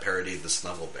commercial that parodied the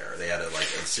Snuggle Bear. They had a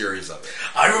series of it.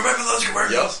 I remember those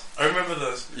commercials. Yep. I remember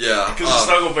those. Yeah. Because the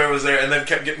Snuggle Bear was there and then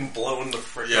kept getting blown the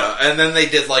frick up. And then they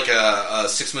did like a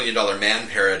 $6 Million Man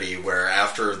parody where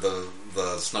after the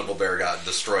Snuggle Bear got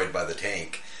destroyed by the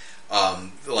tank,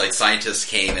 scientists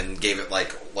came and gave it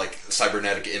like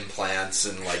cybernetic implants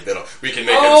and we can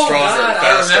make it stronger and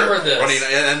faster. I remember this.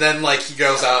 And then he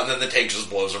goes out and then the tank just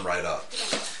blows him right up.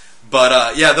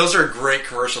 But those are great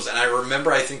commercials. And I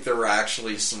remember I think there were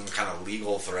actually some kind of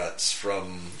legal threats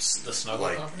from the Snuggle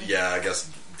company. Yeah, I guess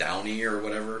Downey or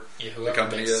whatever. Yeah, whoever the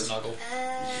company is. Snuggle.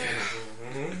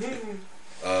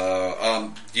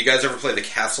 Do you guys ever play the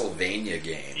Castlevania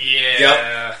game? Yeah.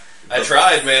 Yep. I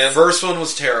tried, man. First one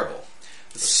was terrible.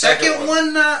 The second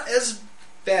one not as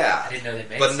bad. I didn't know they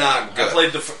made but not good. I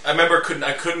played I remember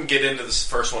I couldn't get into this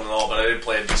first one at all, but I did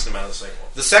play a decent amount of the second one.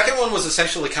 The second one was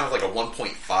essentially kind of like a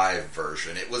 1.5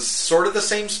 version. It was sort of the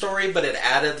same story, but it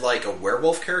added a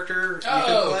werewolf character you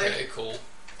could play. Okay, cool.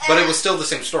 But it was still the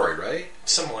same story, right?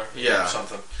 Similar. Yeah. Or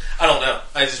something. I don't know.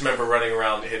 I just remember running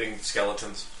around hitting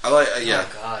skeletons. Yeah. Oh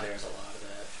god, there's a lot of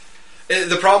that.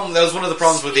 That was one of the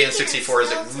problems with the N64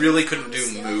 is it really couldn't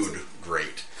do mood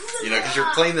great. Because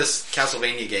you're playing this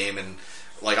Castlevania game and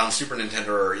on Super Nintendo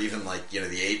or even the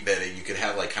 8-bit, you could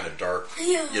have kind of dark,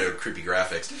 creepy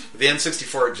graphics. With the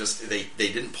N64, just they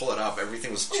didn't pull it up.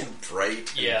 Everything was too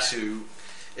bright and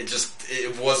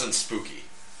it wasn't spooky.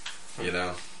 It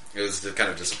was kind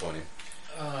of disappointing.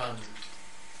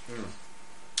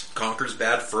 Conker's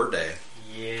Bad Fur Day.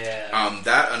 Yeah.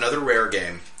 That another Rare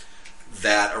game.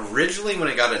 That originally, when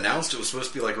it got announced, it was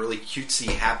supposed to be really cutesy,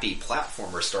 happy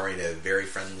platformer starring a very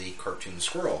friendly cartoon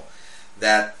squirrel.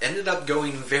 That ended up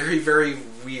going very, very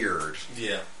weird.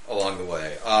 Yeah. Along the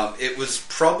way, it was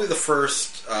probably the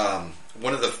first,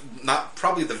 not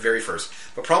probably the very first,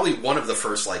 but probably one of the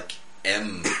first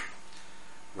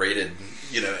M-rated,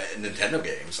 Nintendo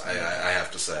games. I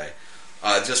have to say,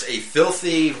 just a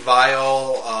filthy,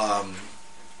 vile.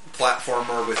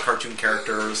 Platformer with cartoon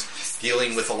characters,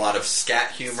 dealing with a lot of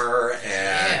scat humor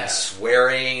and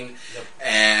swearing,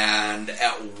 and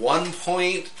at one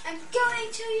point, I'm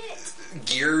going to it.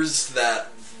 Gears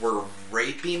that were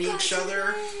raping each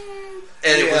other,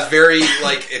 and it was very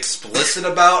explicit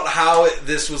about how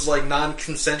this was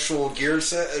non-consensual gear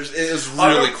set. It was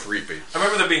really creepy. I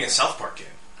remember there being a South Park game.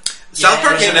 South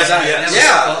Park game was that?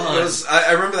 Yeah, it was.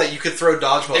 I remember that you could throw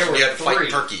dodgeballs and you had to fight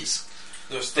turkeys.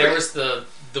 There was the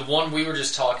one we were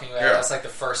just talking about. Yeah. That's the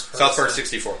first person. South Park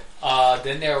 64.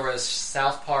 Then there was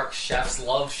South Park Chef's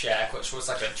Love Shack, which was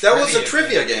a that was a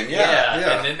trivia game. Yeah.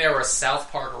 And then there was South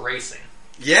Park Racing.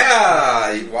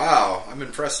 Yeah. Wow. I'm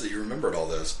impressed that you remembered all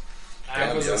those.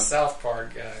 I was a South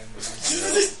Park guy.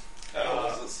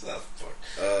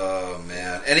 Oh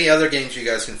man. Any other games you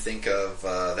guys can think of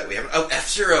that we haven't? Oh,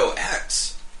 F-Zero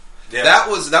X. Yeah. That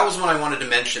was one I wanted to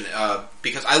mention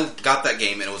because I got that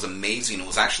game and it was amazing. It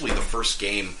was actually the first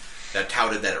game that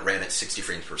touted that it ran at 60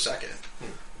 frames per second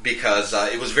because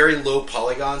it was very low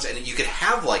polygons and you could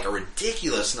have a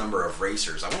ridiculous number of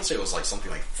racers. I want to say it was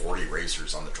something like 40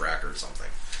 racers on the track or something.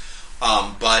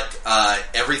 But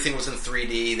everything was in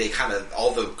 3D. They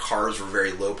all the cars were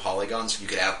very low polygons, so you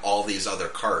could have all these other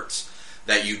carts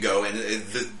that you go and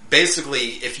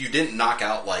basically if you didn't knock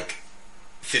out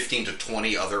 15 to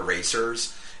 20 other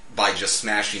racers by just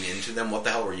smashing into them, what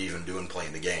the hell were you even doing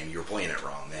playing the game? You were playing it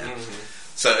wrong, man. Mm-hmm.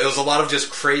 So it was a lot of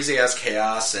just crazy-ass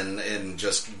chaos and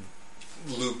just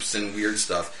loops and weird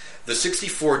stuff. The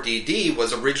 64DD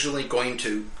was originally going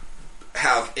to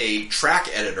have a track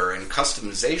editor and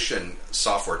customization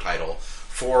software title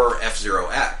for F-Zero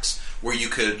X, where you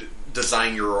could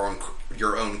design your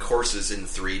own courses in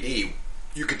 3D.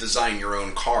 You could design your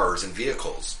own cars and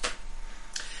vehicles.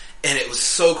 And it was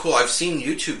so cool. I've seen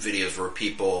YouTube videos where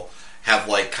people have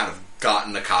kind of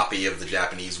gotten a copy of the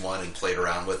Japanese one and played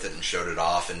around with it and showed it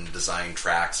off and designed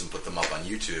tracks and put them up on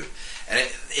YouTube. And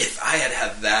if I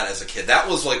had that as a kid, that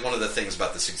was one of the things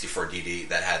about the 64DD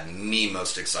that had me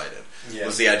most excited. Yeah.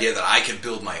 Was the idea that I could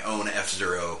build my own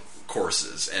F-Zero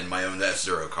courses and my own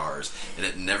F-Zero cars. And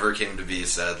it never came to be,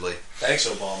 sadly. Thanks,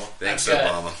 Obama. Thanks,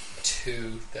 Obama.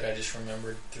 2 that I just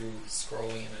remembered through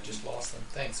scrolling and I just lost them.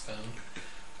 Thanks, phone.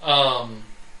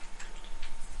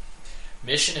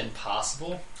 Mission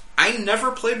Impossible. I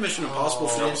never played Mission Impossible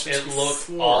for the N64. It looked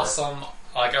awesome.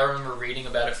 Like, I remember reading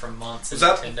about it for months in Was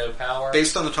that Nintendo Power.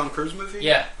 Based on the Tom Cruise movie?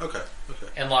 Yeah. Okay.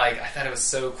 And, like, I thought it was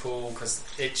so cool because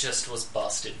it just was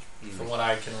busted, from what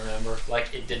I can remember.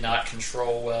 Like, it did not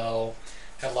control well.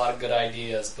 Had a lot of good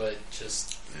ideas, but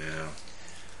just... Yeah.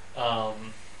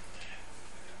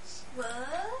 What?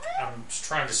 I'm just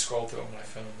trying to scroll through on my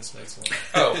phone. This makes one.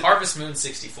 Oh, Harvest Moon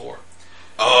 64.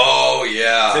 Oh,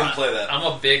 yeah. Didn't play that. I'm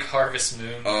a big Harvest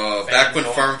Moon fan. Back when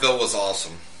Farmville was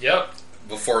awesome. Yep.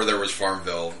 Before there was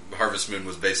Farmville, Harvest Moon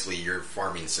was basically your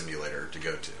farming simulator to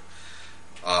go to.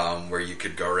 Where you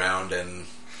could go around and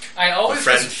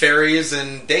befriend fairies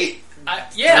and date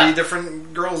 3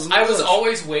 different girls in the I was village.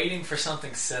 always waiting for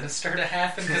something sinister to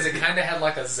happen because it kind of had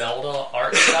like a Zelda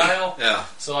art style. Yeah.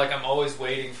 So like I'm always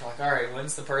waiting for like, alright,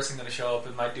 when's the person going to show up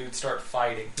and my dude start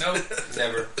fighting? Nope.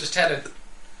 Never. Just had to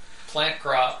plant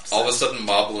crops. All of a sudden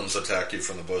moblins attack you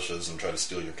from the bushes and try to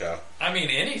steal your cow. I mean,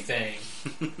 anything.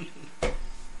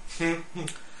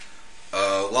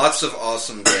 Lots of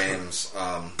awesome games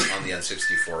on the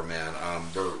N64, man.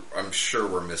 I'm sure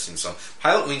we're missing some.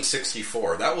 Pilot Wing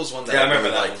 64, that was one that I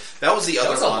remember that one. That was the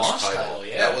other launch title.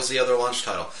 Yeah. That was the other launch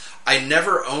title. I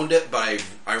never owned it, but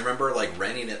I remember like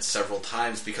renting it several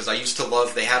times because I used to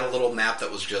love, they had a little map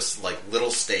that was just like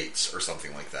little states or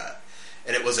something like that.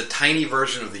 And it was a tiny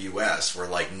version of the U.S. where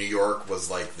like New York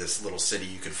was like this little city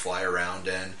you could fly around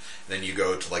in. And then you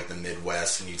go to like the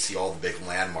Midwest and you'd see all the big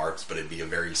landmarks, but it'd be a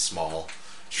very small,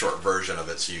 short version of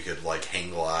it, so you could like hang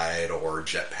glide or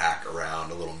jetpack around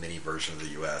a little mini version of the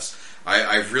U.S.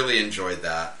 I've really enjoyed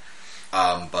that,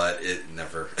 but it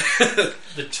never. The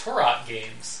Turok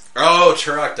games. Oh,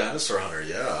 Turok Dinosaur Hunter,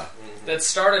 yeah. That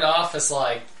started off as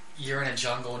like you're in a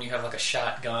jungle and you have like a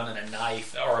shotgun and a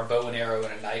knife, or a bow and arrow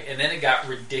and a knife, and then it got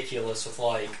ridiculous with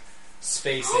like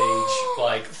space age,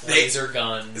 like laser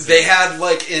guns. They had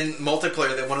like in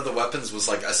multiplayer that one of the weapons was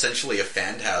like essentially a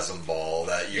phantasm ball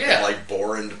that you could like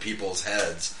bore into people's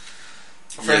heads.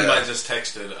 A friend of mine just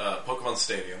texted Pokemon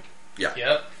Stadium. Yeah.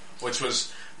 Yep. Which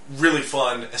was really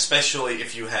fun, especially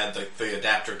if you had the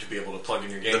adapter to be able to plug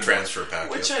in your Game Boy. The transfer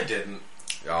pack. Which I didn't.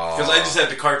 Oh. Because I just had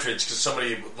the cartridge because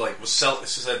somebody like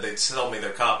said they'd sell me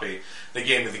their copy. They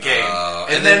gave me the game,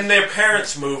 and then their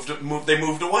parents moved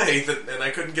away, and I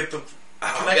couldn't get the.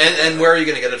 And where are you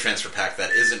going to get a transfer pack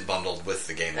that isn't bundled with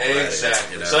the game already?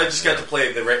 Exactly. You know? So I just got to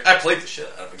play I played the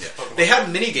shit out of it. Yeah. They had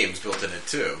mini games built in it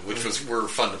too, which were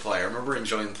fun to play. I remember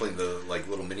enjoying playing the like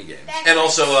little mini games. And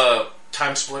also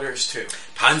Time Splitters too.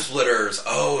 Time Splitters.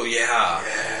 Oh yeah.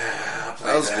 Yeah.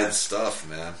 That was good stuff,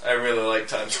 man. I really like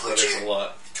Time Splitters a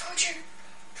lot.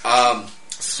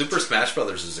 Super Smash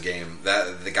Brothers is a game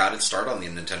that got its start on the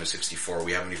Nintendo 64.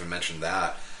 We haven't even mentioned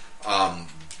that.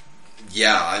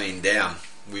 Yeah, I mean, damn.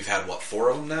 We've had, 4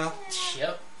 of them now?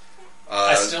 Yep.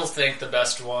 I still think the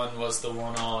best one was the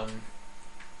one on...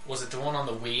 Was it the one on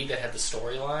the Wii that had the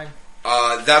storyline?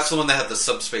 That's the one that had the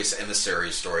Subspace Emissary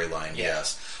storyline,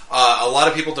 yes. A lot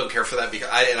of people don't care for that, because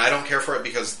I don't care for it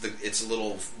because it's a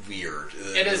little weird.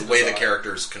 It is the way bizarre. the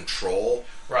characters control.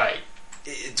 Right.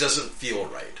 It doesn't feel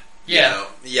right. Yeah.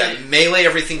 You know? Melee,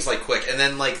 everything's like quick. And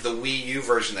then like the Wii U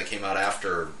version that came out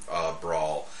after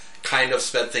Brawl kind of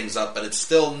sped things up, but it's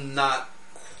still not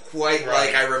quite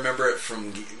like I remember it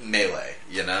from Melee,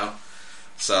 you know?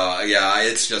 So, yeah,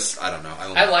 it's just, I don't know.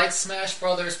 I like Smash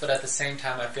Brothers, but at the same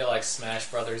time, I feel like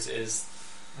Smash Brothers is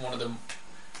one of the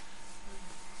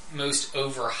most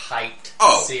overhyped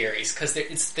series, because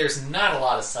there's not a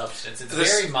lot of substance. It's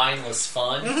very mindless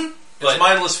fun. Mm-hmm. It's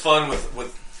mindless fun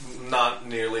with not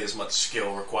nearly as much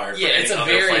skill required. Yeah, it's a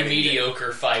very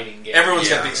mediocre fighting game. Everyone's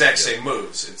got the exact same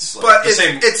moves. It's like but the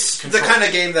same. It's control. the kind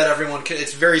of game that everyone can.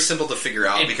 It's very simple to figure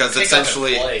out because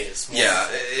essentially,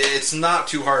 it's not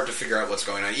too hard to figure out what's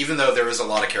going on. Even though there is a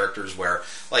lot of characters where,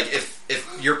 like,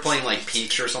 if you're playing like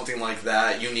Peach or something like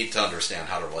that, you need to understand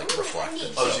how to like reflect.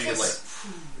 And so stuff.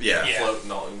 you can float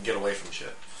and all and get away from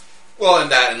shit. Well,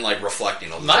 and that and like reflecting.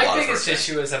 My biggest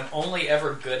issue is I'm only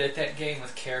ever good at that game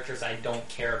with characters I don't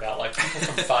care about, like people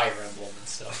from Fire Emblem and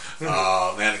stuff.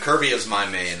 Oh man, Kirby is my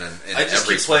main. And I just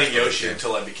keep playing Yoshi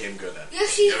until I became good at it.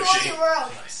 Yoshi's Woolly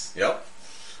World. Nice. Yep.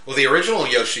 Well, the original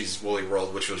Yoshi's Woolly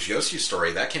World, which was Yoshi's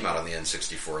Story, that came out on the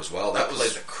N64 as well. That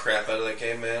played the crap out of that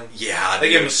game, man. Yeah, that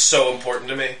game was so important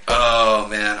to me. Oh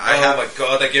man, my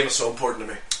god, that game was so important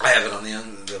to me. I have it on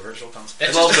the virtual console.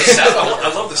 I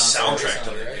love the soundtrack to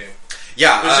that game.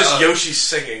 Yeah, it was just Yoshi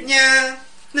singing. Yeah.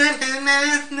 Na, na,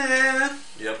 na, na.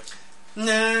 Yep.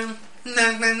 Na,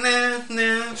 na, na, na,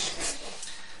 na.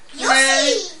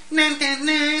 Yoshi! Na, na,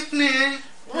 na, na.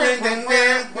 Na, na,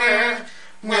 na, na.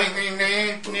 Na, na,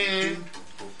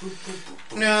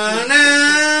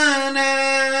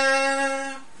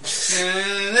 na.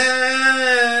 Na,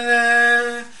 na,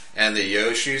 na. And the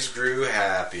Yoshis grew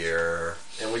happier.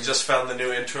 And we just found the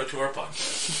new intro to our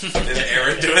podcast. And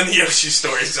Aaron doing the Yoshi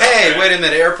stories. Hey, wait a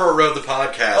minute. Airport Road, the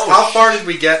podcast. Oh, How far did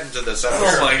we get into this episode?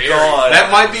 Oh my god.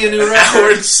 That might be a new An hour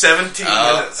record. and 17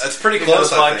 minutes. That's pretty into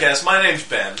close, the I think. podcast. My name's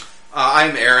Ben.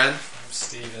 I'm Aaron. I'm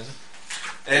Steven.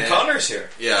 And Connor's here.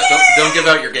 Yeah, don't give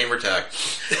out your gamer tag.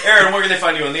 Aaron, where can they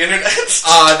find you on the internet?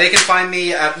 They can find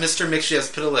me at Mr.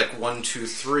 Mixyazpidalek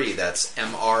 123. That's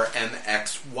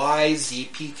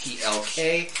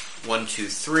MRMXYZPTLK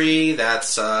 123.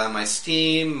 That's my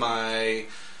Steam, my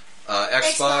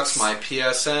Xbox, my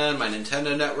PSN, my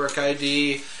Nintendo Network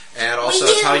ID, and also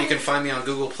that's how you can find me on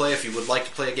Google Play if you would like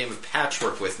to play a game of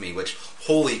Patchwork with me. Which,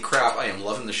 holy crap, I am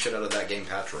loving the shit out of that game,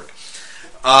 Patchwork.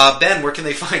 Ben, where can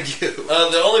they find you?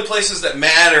 The only places that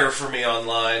matter for me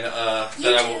online is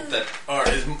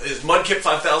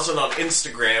Mudkip5000 on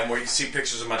Instagram, where you can see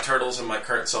pictures of my turtles and my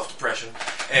current self-depression,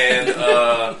 and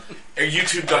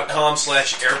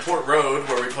YouTube.com/Airport Road,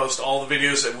 where we post all the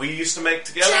videos that we used to make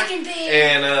together,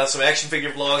 and some action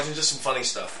figure vlogs and just some funny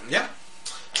stuff. Yeah.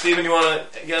 Steven, you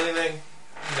want to get anything?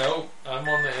 No, I'm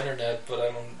on the internet, but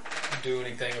I don't do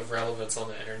anything of relevance on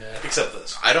the internet. Except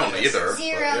this. I don't either.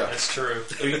 Zero. But yeah. That's true.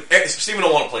 Steven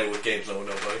don't want to play with games, though,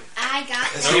 nobody. I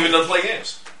got And that. Steven doesn't play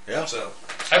games. Yeah. So.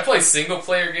 I play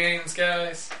single-player games,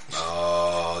 guys.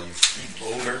 Oh, you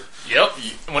Ogre. Yep.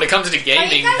 When it comes to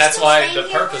gaming, guys that's still why playing the the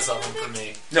purpose of other them for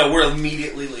me. No, we're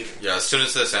immediately leaving. Yeah, as soon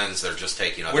as this ends, they're just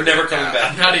taking up. We're never coming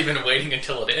back. I'm not even waiting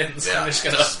until it ends. Yeah. I'm just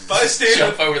gonna Bye, Steven.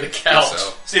 jump over the couch.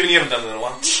 So. Steven, you haven't done that in a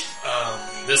while.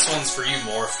 This one's for you,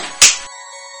 Morph.